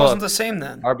transfer portal wasn't the same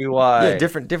then. RBY. Yeah,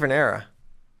 different era.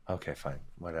 Okay, fine,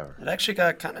 whatever. It actually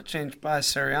got kind of changed by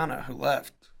Sirianni, who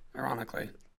left. Ironically,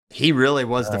 he really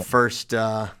was the first.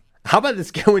 How about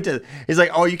this guy went to? He's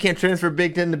like, oh, you can't transfer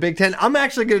Big Ten to Big Ten. I'm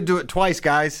actually going to do it twice,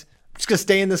 guys. I'm just going to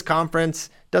stay in this conference.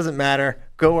 Doesn't matter.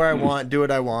 Go where I want. Do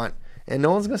what I want, and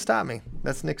no one's going to stop me.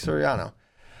 That's Nick Sirianni.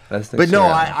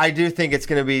 I do think it's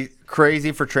going to be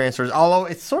crazy for transfers. Although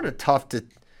it's sort of tough to.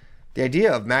 The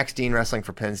idea of Max Dean wrestling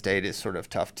for Penn State is sort of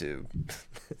tough to.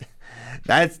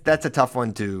 That's a tough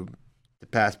one to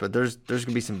pass, but there's going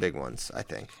to be some big ones, I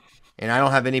think. And I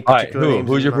don't have any particular names.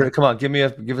 Who's your come on, give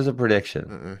us a prediction.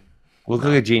 Mm-mm. We'll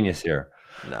look at genius here.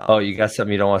 No. Oh, you got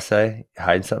something you don't want to say?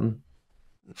 Hiding something?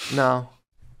 No.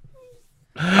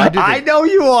 I know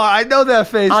you are. I know that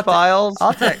face, Files.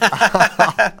 I'll take.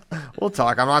 We'll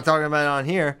talk. I'm not talking about it on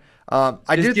here.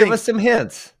 Just give us some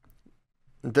hints.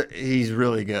 He's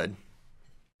really good.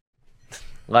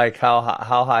 Like how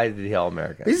high did he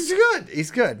All-American?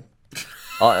 He's good.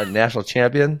 A national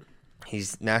champion?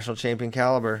 He's national champion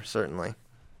caliber, certainly.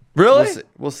 Really?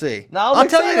 We'll see. No, I'll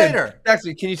tell you later.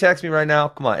 Can you text me right now?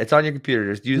 Come on, it's on your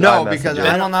computer. Just use no, because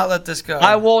I will not let this go.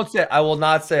 I won't say. I will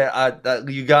not say it.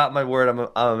 You got my word. I'm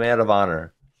a man of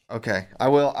honor. Okay, I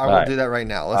will do that right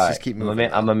now. Let's just keep moving.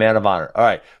 I'm a man of honor. All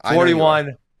right,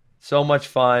 41. So much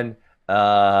fun.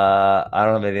 I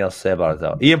don't have anything else to say about it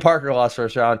though. Ian Parker lost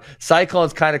first round.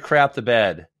 Cyclones kind of crapped the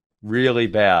bed, really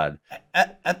bad.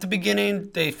 At the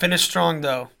beginning, they finished strong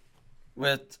though,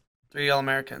 with 3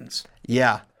 All-Americans.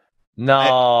 Yeah.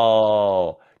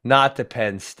 No, not to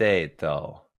Penn State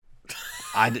though.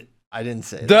 I didn't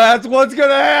say that. That's what's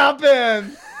gonna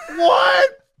happen. What?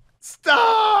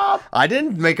 Stop! I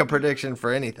didn't make a prediction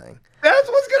for anything. That's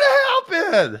what's gonna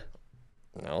happen.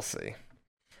 I'll see.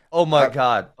 Oh my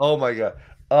god.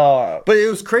 But it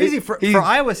was crazy for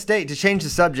Iowa State to change the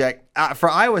subject. For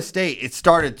Iowa State, it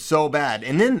started so bad,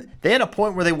 and then they had a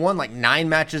point where they won like 9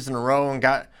 matches in a row and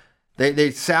got they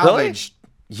salvaged.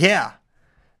 Really? Yeah.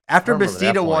 After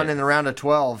Bastida won in the round of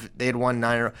 12, they had won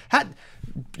 9 in a row.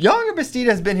 Younger Bastida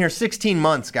has been here 16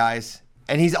 months, guys,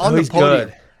 and he's on the podium.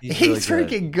 Good. He's really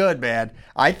freaking good, man.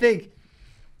 I think.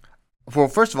 Well,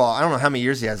 first of all, I don't know how many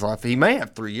years he has left. He may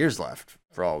have 3 years left,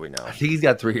 for all we know. I think he's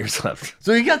got 3 years left.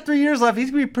 So he got 3 years left.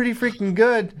 He's going to be pretty freaking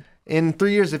good in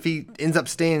 3 years if he ends up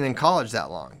staying in college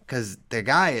that long. Because the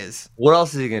guy is. What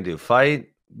else is he going to do?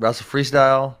 Fight? Wrestle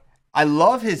freestyle? I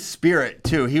love his spirit,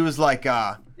 too. He was like.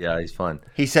 Yeah, he's fun.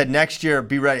 He said next year,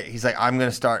 be ready. He's like, I'm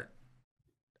going to start.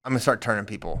 I'm gonna start turning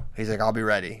people. He's like, I'll be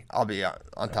ready. I'll be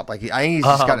on top. Like I think he's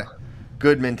just got a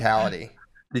good mentality.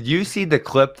 Did you see the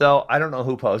clip though? I don't know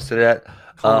who posted it.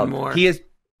 Moore.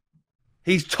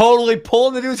 He's totally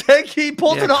pulling the dude's head. He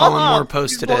pulled it off. Colin Moore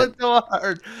posted it. So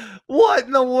hard. What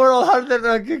in the world? How did that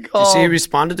not get called? You see, he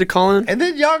responded to Colin, and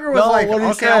then Yager was like,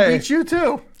 "Okay, I'll beat you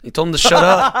too." He told him to shut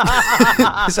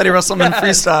up. He said he wrestled him in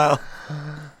freestyle.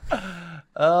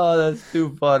 Oh, that's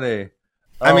too funny.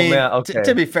 I mean, man. Okay.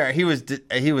 To be fair, he was.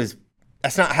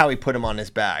 That's not how he put him on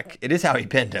his back. It is how he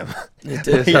pinned him. It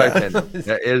did.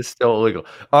 It is still illegal.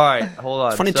 All right, hold on.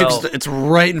 It's funny too, because it's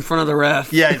right in front of the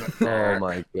ref. Yeah. Oh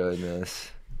my goodness.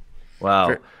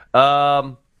 Wow.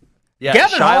 Yeah.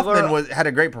 Gavin Shiler Hoffman had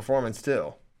a great performance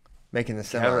too, making the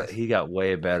semis. He got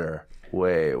way better.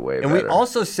 Way better. And we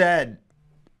also said,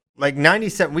 like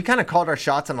 97. We kind of called our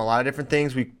shots on a lot of different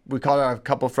things. We called out a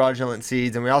couple fraudulent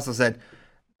seeds, and we also said,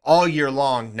 all year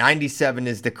long, 97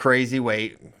 is the crazy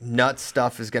weight. Nuts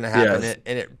stuff is going to happen, Yes.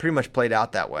 and it pretty much played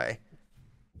out that way.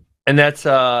 And that's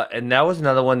and that was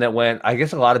another one that went. I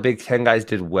guess a lot of Big 10 guys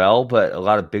did well, but a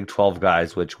lot of Big 12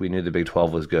 guys, which we knew the Big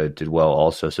 12 was good, did well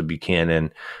also. So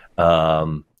Buchanan,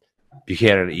 Elam,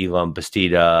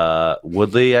 Bastida,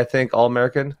 Woodley, I think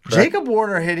All-American. Correct? Jacob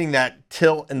Warner hitting that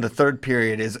tilt in the third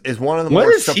period is one of the When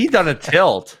more. has he done a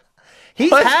tilt?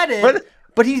 He's What? had it, What?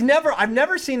 but I've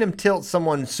never seen him tilt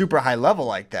someone super high level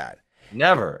like that.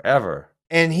 Never, ever.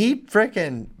 And he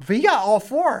got all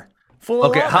four. Full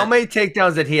Okay, how alignment. many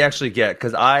takedowns did he actually get?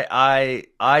 Because I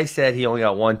said he only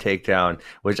got one takedown,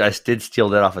 which I did steal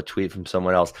that off a tweet from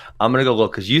someone else. I'm gonna go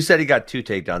look because you said he got 2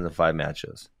 takedowns in 5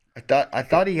 matches. I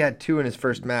thought he had 2 in his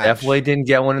first match. Definitely didn't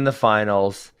get one in the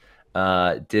finals.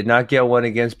 Did not get one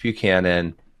against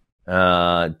Buchanan.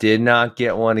 Did not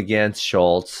get one against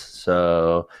Schultz.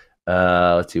 So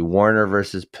let's see, Warner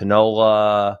versus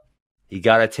Pinola. He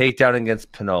got a takedown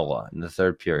against Pinola in the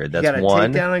third period. That's he got a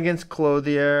one. takedown against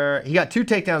Clothier. He got 2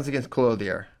 takedowns against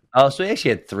Clothier. Oh, so he actually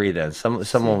had 3 then.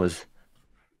 Someone was.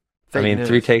 Fake I mean, news.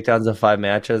 3 takedowns in 5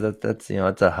 matches. That's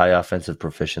that's a high offensive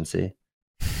proficiency.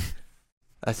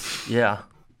 That's yeah.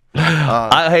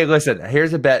 Hey, listen.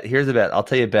 Here's a bet. I'll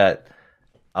tell you a bet.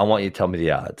 I want you to tell me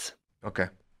the odds. Okay.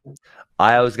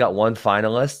 I always got one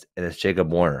finalist, and it's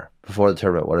Jacob Warner. Before the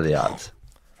tournament, what are the odds?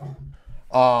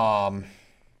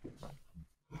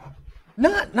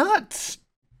 Not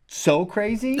so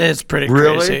crazy. It's pretty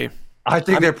Really? crazy. I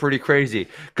think they're pretty crazy.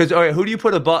 Because all right, who do you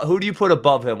put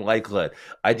above him? Likely,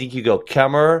 I think you go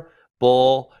Kemmer,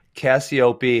 Bull,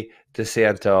 Cassiope,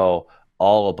 DeSanto,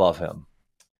 all above him.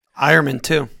 Ironman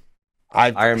too.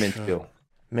 Ironman too.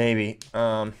 Maybe.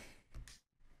 Yeah,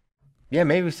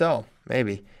 maybe so.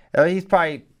 Maybe. He's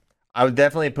probably. I would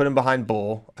definitely put him behind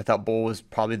Bull. I thought Bull was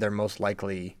probably their most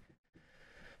likely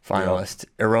finalist,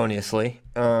 erroneously.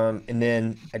 And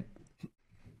then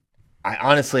I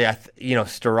honestly,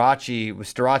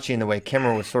 Starachi in the way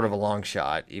Kimmer was sort of a long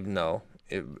shot, even though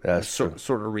it was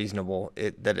sort of reasonable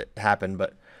that it happened.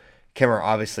 But Kimmer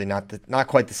obviously not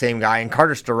quite the same guy, and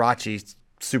Carter Starachi's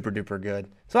super duper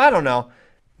good. So I don't know,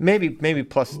 maybe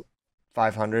plus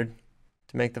 500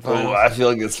 to make the finals. Oh, I feel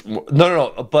like it's more,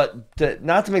 no, but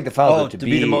not to make the finals, but to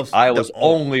be the most. Iowa's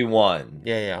only one.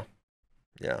 Yeah.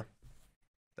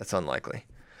 That's unlikely.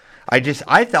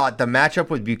 I thought the matchup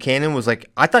with Buchanan was like,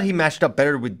 I thought he matched up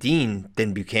better with Dean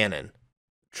than Buchanan.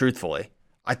 Truthfully,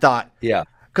 I thought. Yeah.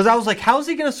 Because I was like, how's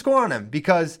he going to score on him?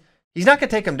 Because he's not going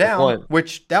to take him down,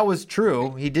 which that was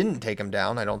true. He didn't take him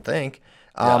down, I don't think.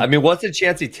 I mean, what's the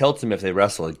chance he tilts him if they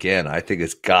wrestle again? I think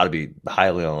it's got to be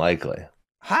highly unlikely.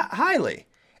 Highly.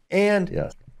 And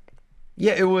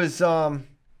yeah, it was,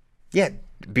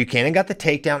 Buchanan got the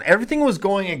takedown. Everything was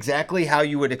going exactly how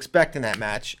you would expect in that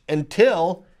match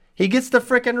until he gets the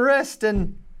frickin' wrist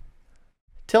and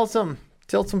tilts him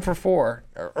for 4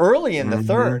 early in the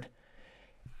third.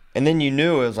 And then you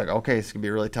knew it was like, okay, it's going to be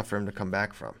really tough for him to come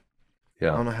back from.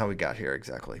 Yeah. I don't know how we got here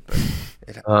exactly, but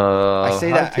I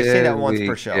say that once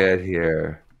per show. Get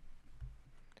here.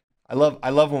 I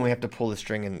love when we have to pull the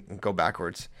string and go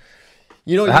backwards.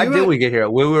 You know, how did we get here?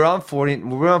 We were on 40.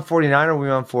 We were on 49 or we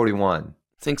were on 41.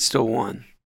 I think still one.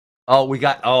 Oh,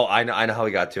 I know how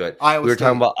we got to it. We were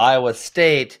talking about Iowa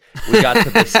State. We got to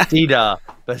Bastida.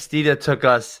 Bastida took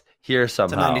us here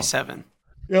somehow. To 97.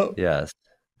 Yep. Yes.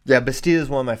 Yeah, Bastida is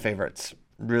one of my favorites.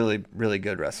 Really, really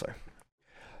good wrestler.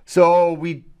 So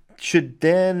we should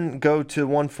then go to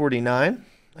 149,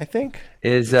 I think.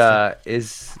 Is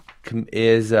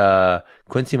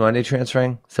Quincy Monday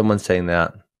transferring? Someone's saying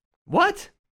that. What?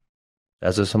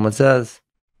 That's what someone says.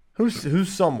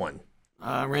 Who's someone?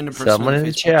 Random person. Someone in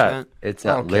the chat. It's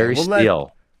Larry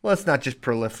Steele. Let's not just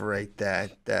proliferate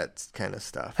that kind of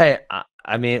stuff. Hey,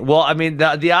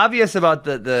 the obvious about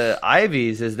the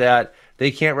Ivies is that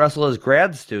they can't wrestle as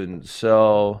grad students,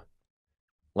 so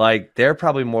like they're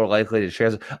probably more likely to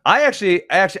transfer. I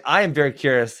am very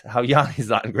curious how Yanni's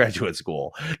not in graduate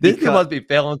school. This kid must be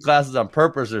failing classes on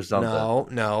purpose or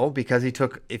something. No, because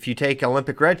if you take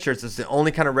Olympic red shirts, it's the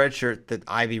only kind of red shirt that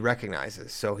Ivy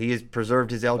recognizes. So he has preserved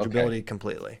his eligibility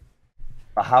completely.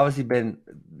 How has he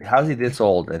this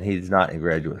old and he's not in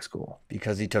graduate school?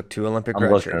 Because he took 2 Olympic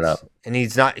red shirts. It up. And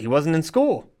he wasn't in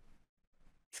school.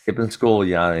 Skipping school,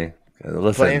 Yanni.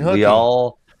 Listen, playing hooky. We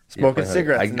all smoking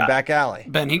cigarettes in the back alley.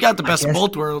 Ben, he got the best of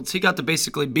both worlds. He got to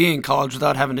basically be in college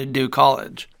without having to do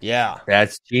college. Yeah.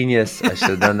 That's genius. I should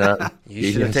have done that.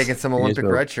 You should have taken some Olympic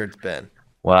red shirts, Ben.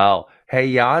 Wow. Hey,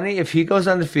 Yanni, if he goes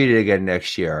undefeated again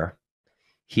next year,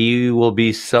 he will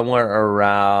be somewhere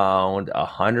around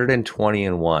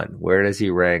 120-1. Where does he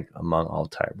rank among all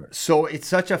timers? So it's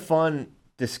such a fun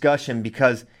discussion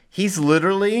because he's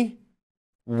literally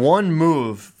one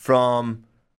move from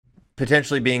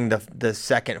potentially being the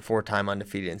second 4-time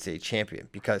undefeated NCAA champion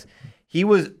because he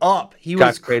was up. He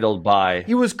was cradled by.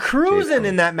 He was cruising Jason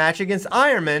in that match against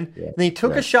Ironman. Yeah, and he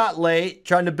took a shot late,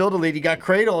 trying to build a lead. He got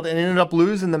cradled and ended up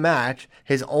losing the match.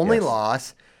 His only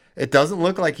loss. It doesn't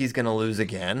look like he's going to lose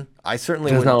again. I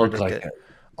certainly wouldn't predict it.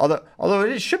 Although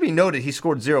it should be noted, he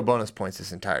scored 0 bonus points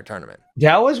this entire tournament.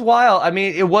 That was wild. I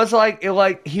mean, it was like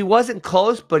he wasn't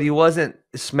close, but he wasn't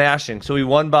smashing. So he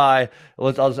won by.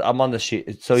 I'm on the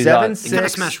sheet. So he's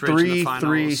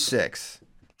 7-6-3-3-6.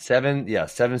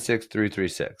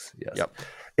 7-6-3-3-6. Yes. Yep.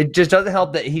 It just doesn't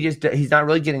help that he's not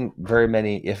really getting very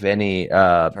many, if any,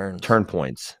 turn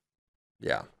points.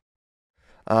 Yeah.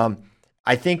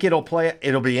 I think it'll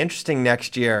be interesting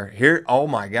next year. Here, oh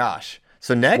my gosh.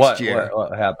 So next year,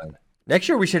 what happened? Next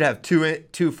year we should have two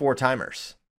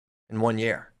 4-timers in 1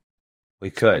 year. We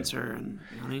could.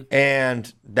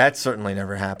 And that certainly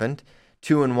never happened.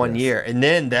 2 in 1 year. And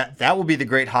then that will be the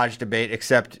great Hodge debate,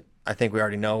 except I think we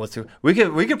already know what's we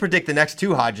could predict the next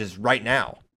 2 Hodges right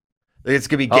now. It's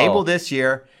gonna be Gable this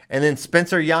year, and then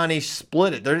Spencer Yanni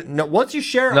split it. Once you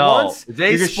share it once,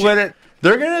 they split it.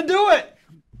 They're gonna do it.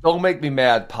 Don't make me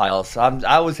mad, Piles.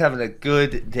 I was having a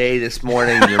good day this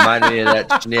morning. You reminded me of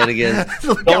that shenanigans.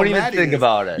 Don't even think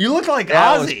about it. You look like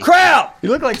Ozzy. Crap! You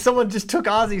look like someone just took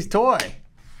Ozzy's toy.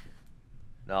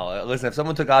 No, listen, if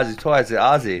someone took Ozzy's toy, I'd say,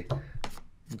 Ozzy,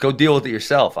 go deal with it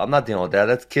yourself. I'm not dealing with that.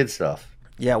 That's kid stuff.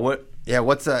 Yeah, what's new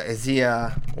with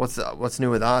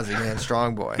Ozzy, man?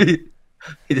 Strong boy.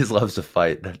 He just loves to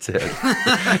fight. That's it.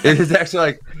 It is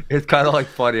actually it's kind of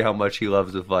funny how much he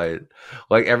loves to fight.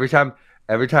 Like every time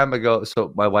I go,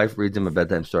 so my wife reads him a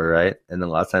bedtime story, right? And then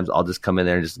a lot of times I'll just come in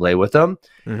there and just lay with him.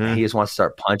 Mm-hmm. And he just wants to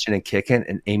start punching and kicking.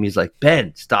 And Amy's like,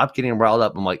 Ben, stop getting riled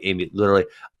up. I'm like, Amy, literally,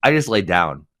 I just laid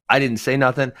down. I didn't say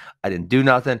nothing. I didn't do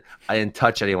nothing. I didn't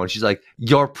touch anyone. She's like,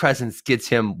 your presence gets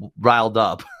him riled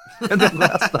up. And then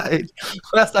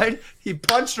last night, he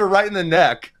punched her right in the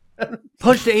neck.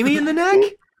 Punched Amy in the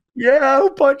neck? Yeah, who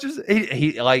punches?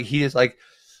 He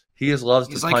just loves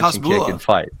to punch and kick and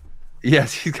fight.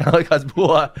 Yes, he's kind of like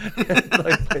Hasbulla.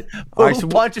 Who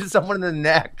punches someone in the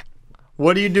neck?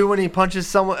 What do you do when he punches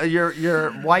someone,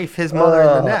 your wife, his mother, in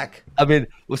the neck? I mean,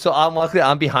 so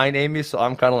I'm behind Amy, so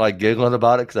I'm kind of giggling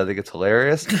about it because I think it's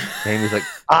hilarious. Amy's like,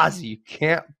 Ozzy, you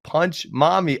can't punch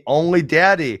mommy, only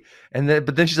daddy.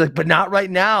 But then she's like, but not right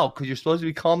now because you're supposed to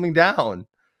be calming down.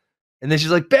 And then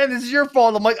she's like, Ben, this is your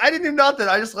fault. I'm like, I didn't do nothing.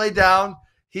 I just laid down.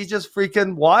 He's just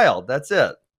freaking wild. That's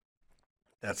it.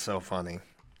 That's so funny.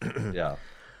 Yeah.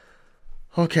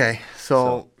 Okay,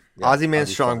 so Ozzy Man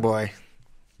Strong Boy,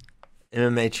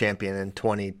 MMA champion in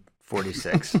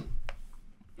 2046. I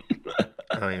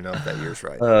don't even know if that year's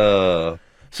right. So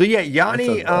yeah,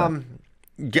 Yanni,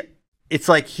 it's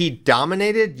like he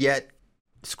dominated yet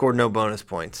scored no bonus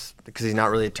points because he's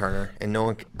not really a turner, and no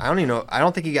one. I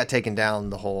don't think he got taken down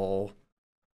the whole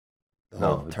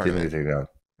tournament. Didn't get taken down.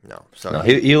 No,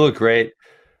 he looked great.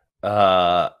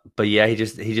 But yeah, he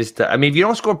just. I mean, if you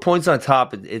don't score points on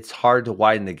top, it's hard to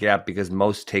widen the gap because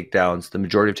most takedowns, the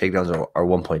majority of takedowns are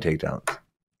 1-point takedowns.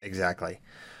 Exactly.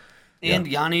 And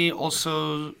Yanni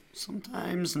also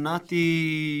sometimes not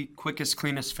the quickest,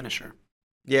 cleanest finisher.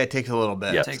 Yeah, it takes a little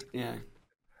bit. Yeah.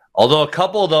 Although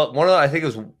I think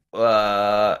it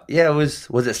was,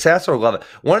 was it Sass or Love?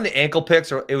 One of the ankle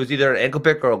picks, or it was either an ankle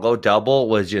pick or a low double,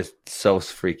 was just so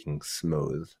freaking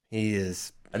smooth. He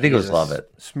is. I think it was Love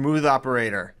It. Smooth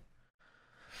operator.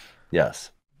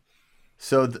 Yes.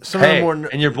 So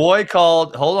and your boy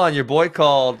called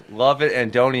Love It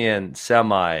and Donian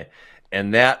semi,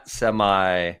 and that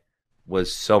semi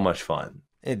was so much fun.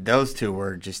 Those two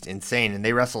were just insane, and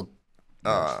they wrestled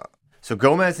So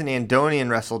Gomez and Andonian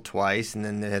wrestled twice, and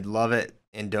then they had Lovett,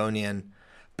 Andonian,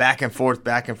 back and forth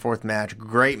match.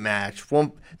 Great match.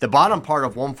 The bottom part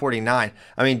of 149.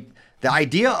 I mean, the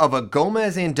idea of a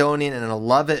Gomez, Andonian, and a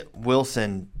Lovett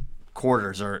Wilson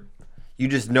quarters are, you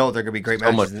just know they're going to be great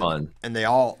matches. So much fun. And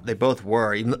they both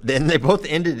were. Then they both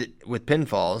ended it with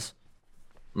pinfalls,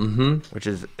 which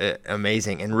is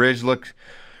amazing. And Ridge looked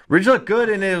good,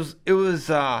 and it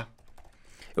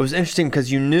was interesting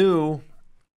because you knew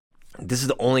this is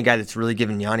the only guy that's really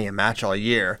given Yanni a match all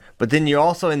year. But then you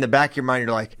also, in the back of your mind,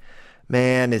 you're like,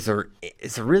 man, is there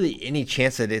really any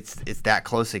chance that it's that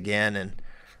close again? And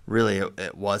really,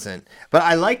 it wasn't. But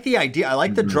I like the idea. I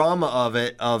like the drama of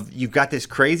it. Of you've got this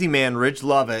crazy man, Ridge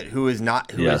Lovett, who is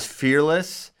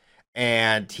fearless,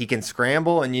 and he can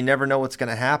scramble, and you never know what's going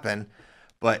to happen.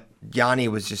 But Yanni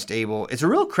was just able. It's a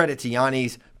real credit to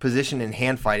Yanni's position in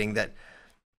hand fighting that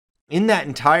in that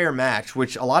entire match,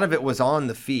 which a lot of it was on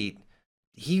the feet,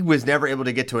 he was never able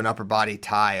to get to an upper body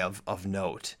tie of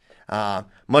note.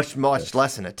 Much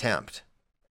less an attempt.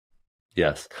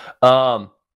 Yes.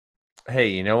 Hey,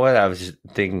 you know what? I was just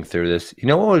thinking through this. You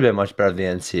know what would have been much better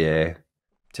than the NCAA?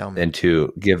 Tell me. Than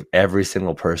to give every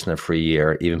single person a free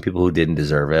year, even people who didn't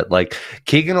deserve it. Like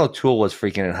Keegan O'Toole was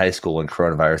freaking in high school when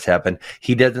coronavirus happened.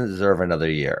 He doesn't deserve another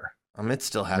year. It's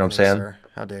still happening, you know what I'm saying? Sir.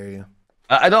 How dare you?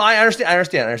 I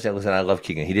understand. Listen, I love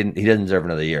Keegan. He doesn't deserve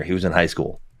another year. He was in high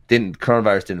school.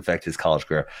 Coronavirus didn't affect his college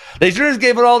career. They should have just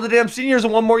gave it all to the damn seniors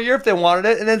in one more year if they wanted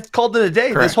it, and then called it a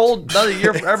day. Correct. This whole another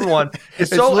year for everyone is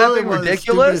so effing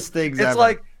ridiculous. It's ever.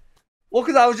 Like, well,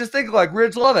 because I was just thinking, like,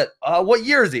 Ridge Lovett. What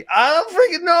year is he? I don't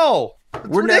freaking know.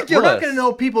 We're not going to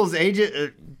know people's age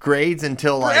grades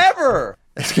until like forever.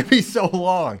 It's going to be so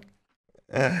long.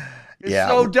 It's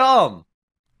so dumb.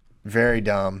 Very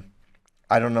dumb.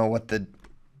 I don't know what the.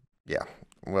 Yeah.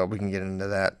 Well, we can get into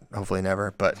that. Hopefully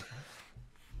never, but.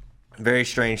 Very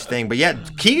strange thing. But yeah,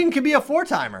 Keegan could be a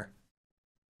 4-timer.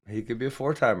 He could be a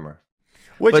 4-timer.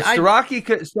 But Starocki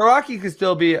could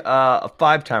still be a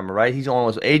 5-timer, right? He's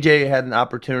almost AJ had an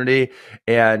opportunity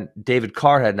and David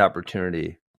Carr had an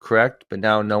opportunity, correct? But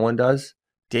now no one does.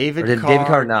 David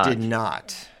Carr did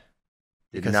not.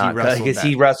 Because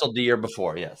he wrestled the year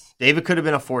before. Yes. David could have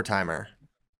been a 4-timer.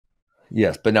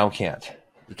 Yes, but now can't.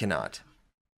 He cannot.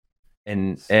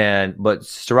 But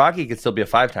Starocki could still be a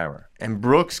 5-timer. And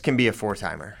Brooks can be a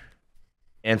 4-timer.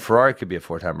 And Ferrari could be a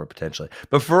 4-timer potentially.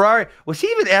 But Ferrari, was he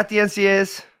even at the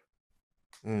NCAAs?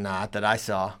 Not that I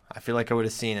saw. I feel like I would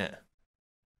have seen it.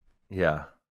 Yeah.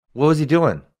 What was he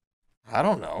doing? I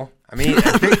don't know. I mean,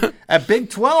 at Big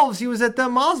 12s, he was at the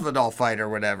Masvidal fight or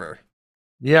whatever.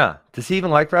 Yeah. Does he even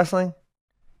like wrestling?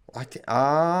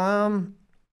 I've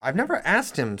never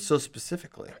asked him so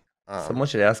specifically. Someone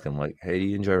should ask him, like, hey, do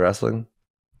you enjoy wrestling?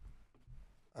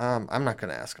 I'm not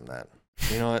going to ask him that.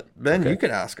 You know what? Ben, you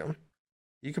could ask him.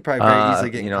 You could probably very easily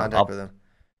get in contact with him.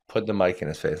 Put the mic in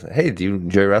his face. Hey, do you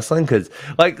enjoy wrestling? Because,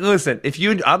 like, listen,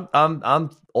 I'm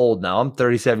old now. I'm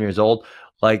 37 years old.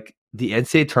 Like, the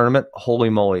NCAA tournament, holy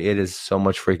moly, it is so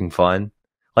much freaking fun.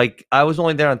 Like, I was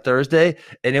only there on Thursday,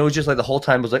 and it was just like the whole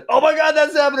time was like, oh my God,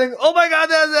 that's happening. Oh my God,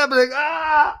 that's happening.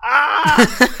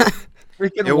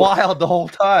 Freaking wild the whole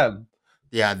time.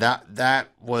 Yeah, that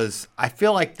was. I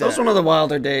feel like that was one of the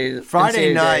wilder days.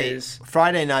 Friday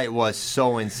night was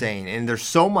so insane, and there's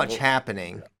so much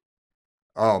happening.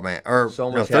 Oh man,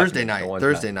 Thursday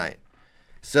night.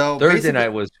 So Thursday night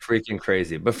was freaking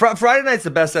crazy, but Friday night's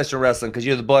the best session of wrestling because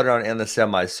you have the blood round and the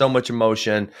semis. So much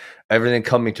emotion, everything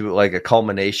coming to like a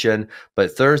culmination.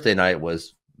 But Thursday night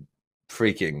was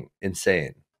freaking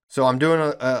insane. So I'm doing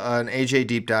an AJ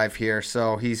deep dive here.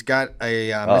 So he's got a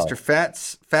Mr.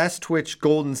 Fast Twitch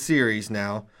Golden Series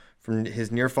now from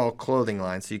his Near Fall clothing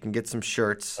line. So you can get some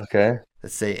shirts that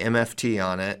say MFT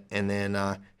on it. And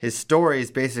then his story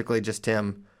is basically just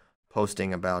him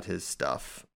posting about his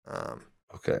stuff.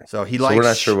 So he likes. We're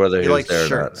not sure whether he likes there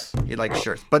shirts. Or not. He likes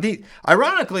shirts, but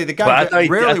ironically, the guy I thought he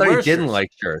didn't shirts.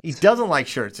 like shirts. He doesn't like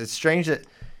shirts. It's strange that,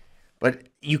 but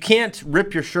you can't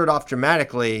rip your shirt off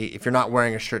dramatically if you're not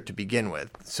wearing a shirt to begin with.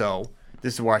 So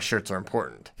this is why shirts are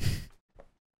important.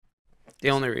 The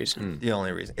only reason.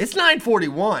 It's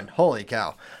 9:41. Holy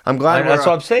cow! I'm glad. That's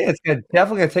what I'm saying. It's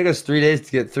definitely gonna take us 3 days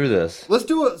to get through this. Let's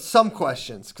do some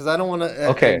questions because I don't want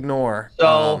to ignore.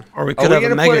 So, or we could have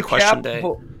a mega question day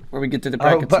where we get to the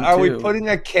brackets. But are we putting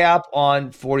a cap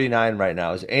on 49 right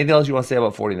now? Is there anything else you want to say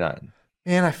about 49?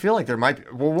 Man, I feel like there might be.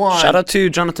 Well, one. Shout out to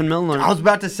Jonathan Milner. I was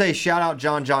about to say shout out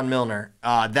John Milner.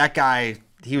 That guy,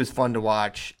 he was fun to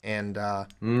watch, and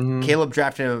Caleb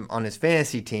drafted him on his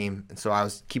fantasy team, and so I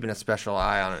was keeping a special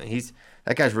eye on it.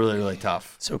 That guy's really, really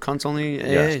tough. So Cunt's only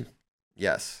AA.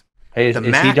 Yes. Hey, is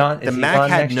he done? The MAC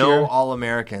had no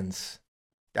All-Americans.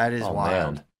 That is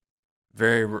wild. Man.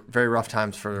 Very, very rough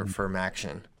times for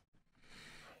MACtion.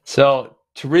 So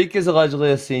Tariq is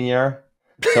allegedly a senior.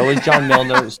 So is John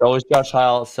Milner. So is Josh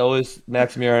Heil. So is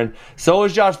Max Murin. So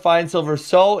is Josh Feinsilver.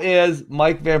 So is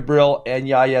Mike Van Brill and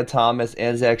Yaya Thomas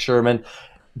and Zach Sherman.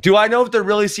 Do I know if they're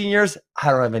really seniors? I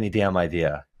don't have any damn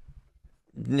idea.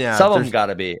 Yeah, some of them got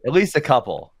to be. At least a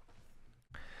couple.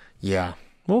 Yeah,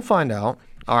 we'll find out.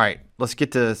 All right, let's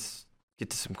get to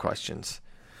some questions.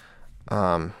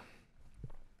 Let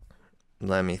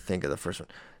me think of the first one.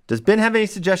 Does Ben have any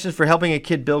suggestions for helping a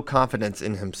kid build confidence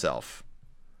in himself?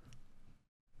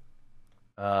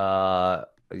 I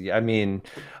mean,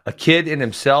 a kid in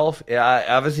himself,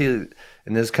 obviously,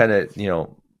 in this kind of,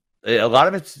 a lot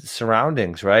of it's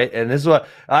surroundings, right? And this is what,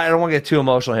 I don't want to get too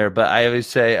emotional here, but I always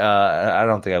say, I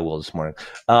don't think I will this morning.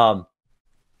 I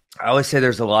always say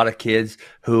there's a lot of kids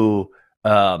who,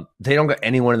 they don't got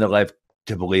anyone in their life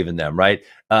to believe in them, right?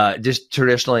 Just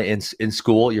traditionally in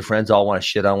school, your friends all want to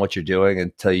shit on what you're doing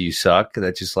and tell you suck.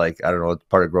 That's just like, I don't know, it's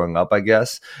part of growing up, I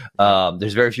guess.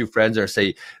 There's very few friends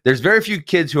there's very few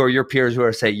kids who are your peers who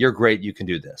are say, you're great, you can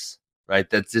do this, right?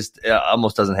 That's just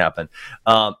almost doesn't happen.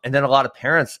 And then a lot of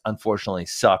parents, unfortunately,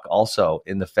 suck also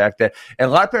in the fact that, and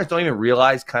a lot of parents don't even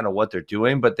realize kind of what they're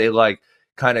doing, but they like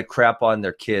kind of crap on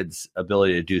their kids'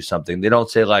 ability to do something. They don't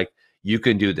say like, you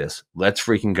can do this. Let's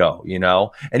freaking go,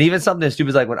 And even something as stupid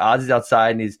as like when Ozzy's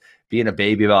outside and he's being a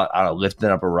baby about, I don't know, lifting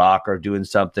up a rock or doing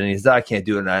something. And he's like, I can't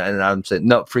do it. And I'm saying,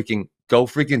 no, freaking go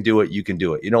freaking do it. You can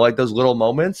do it. Like those little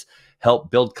moments help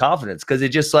build confidence because it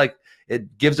just like,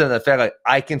 it gives them the fact like,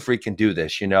 I can freaking do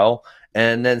this,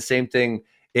 And then same thing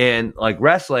in like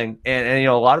wrestling. And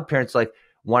a lot of parents like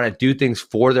want to do things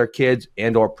for their kids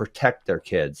and or protect their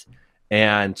kids.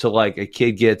 And so, like, a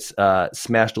kid gets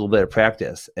smashed a little bit at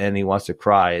practice and he wants to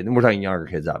cry. And we're talking younger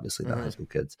kids, obviously, not high school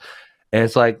kids. And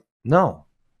it's like, no,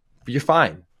 you're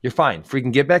fine. You're fine.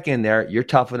 Freaking get back in there. You're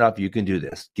tough enough. You can do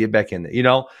this. Get back in there,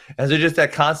 And so just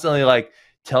that constantly, like,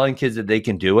 telling kids that they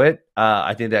can do it,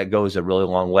 I think that goes a really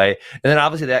long way. And then,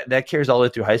 obviously, that carries all the way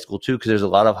through high school, too, because there's a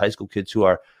lot of high school kids who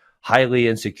are highly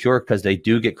insecure because they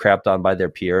do get crapped on by their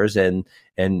peers and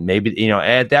maybe,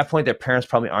 at that point, their parents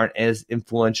probably aren't as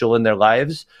influential in their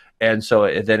lives. And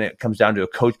so then it comes down to a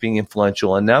coach being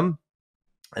influential in them.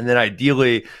 And then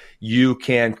ideally you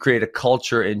can create a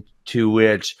culture into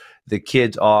which the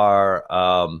kids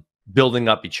are building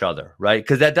up each other, right?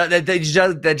 Because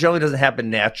that generally doesn't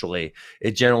happen naturally.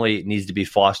 It generally needs to be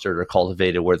fostered or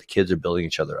cultivated where the kids are building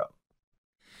each other up.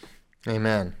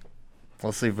 Amen.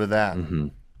 Let's leave with that. Mm-hmm.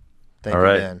 Thank you,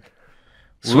 Ben.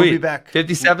 Sweet. We'll be back.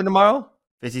 57 tomorrow?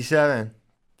 57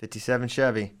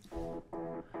 Chevy.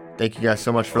 Thank you guys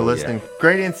so much for listening. Yeah.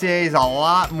 Great NCAAs, a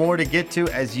lot more to get to,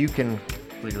 as you can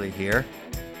clearly hear.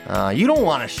 You don't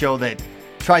want a show that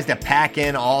tries to pack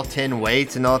in all 10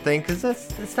 weights and all thing, because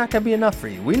that's not going to be enough for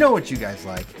you. We know what you guys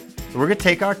like. So we're going to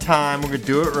take our time. We're going to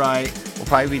do it right. We'll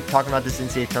probably be talking about this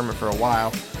NCAA tournament for a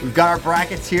while. We've got our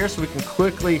brackets here, so we can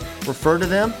quickly refer to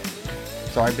them.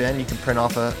 Sorry, Ben, you can print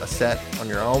off a set on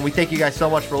your own. We thank you guys so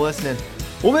much for listening.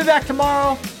 We'll be back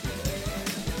tomorrow.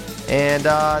 And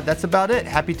that's about it.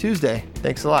 Happy Tuesday.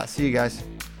 Thanks a lot. See you guys.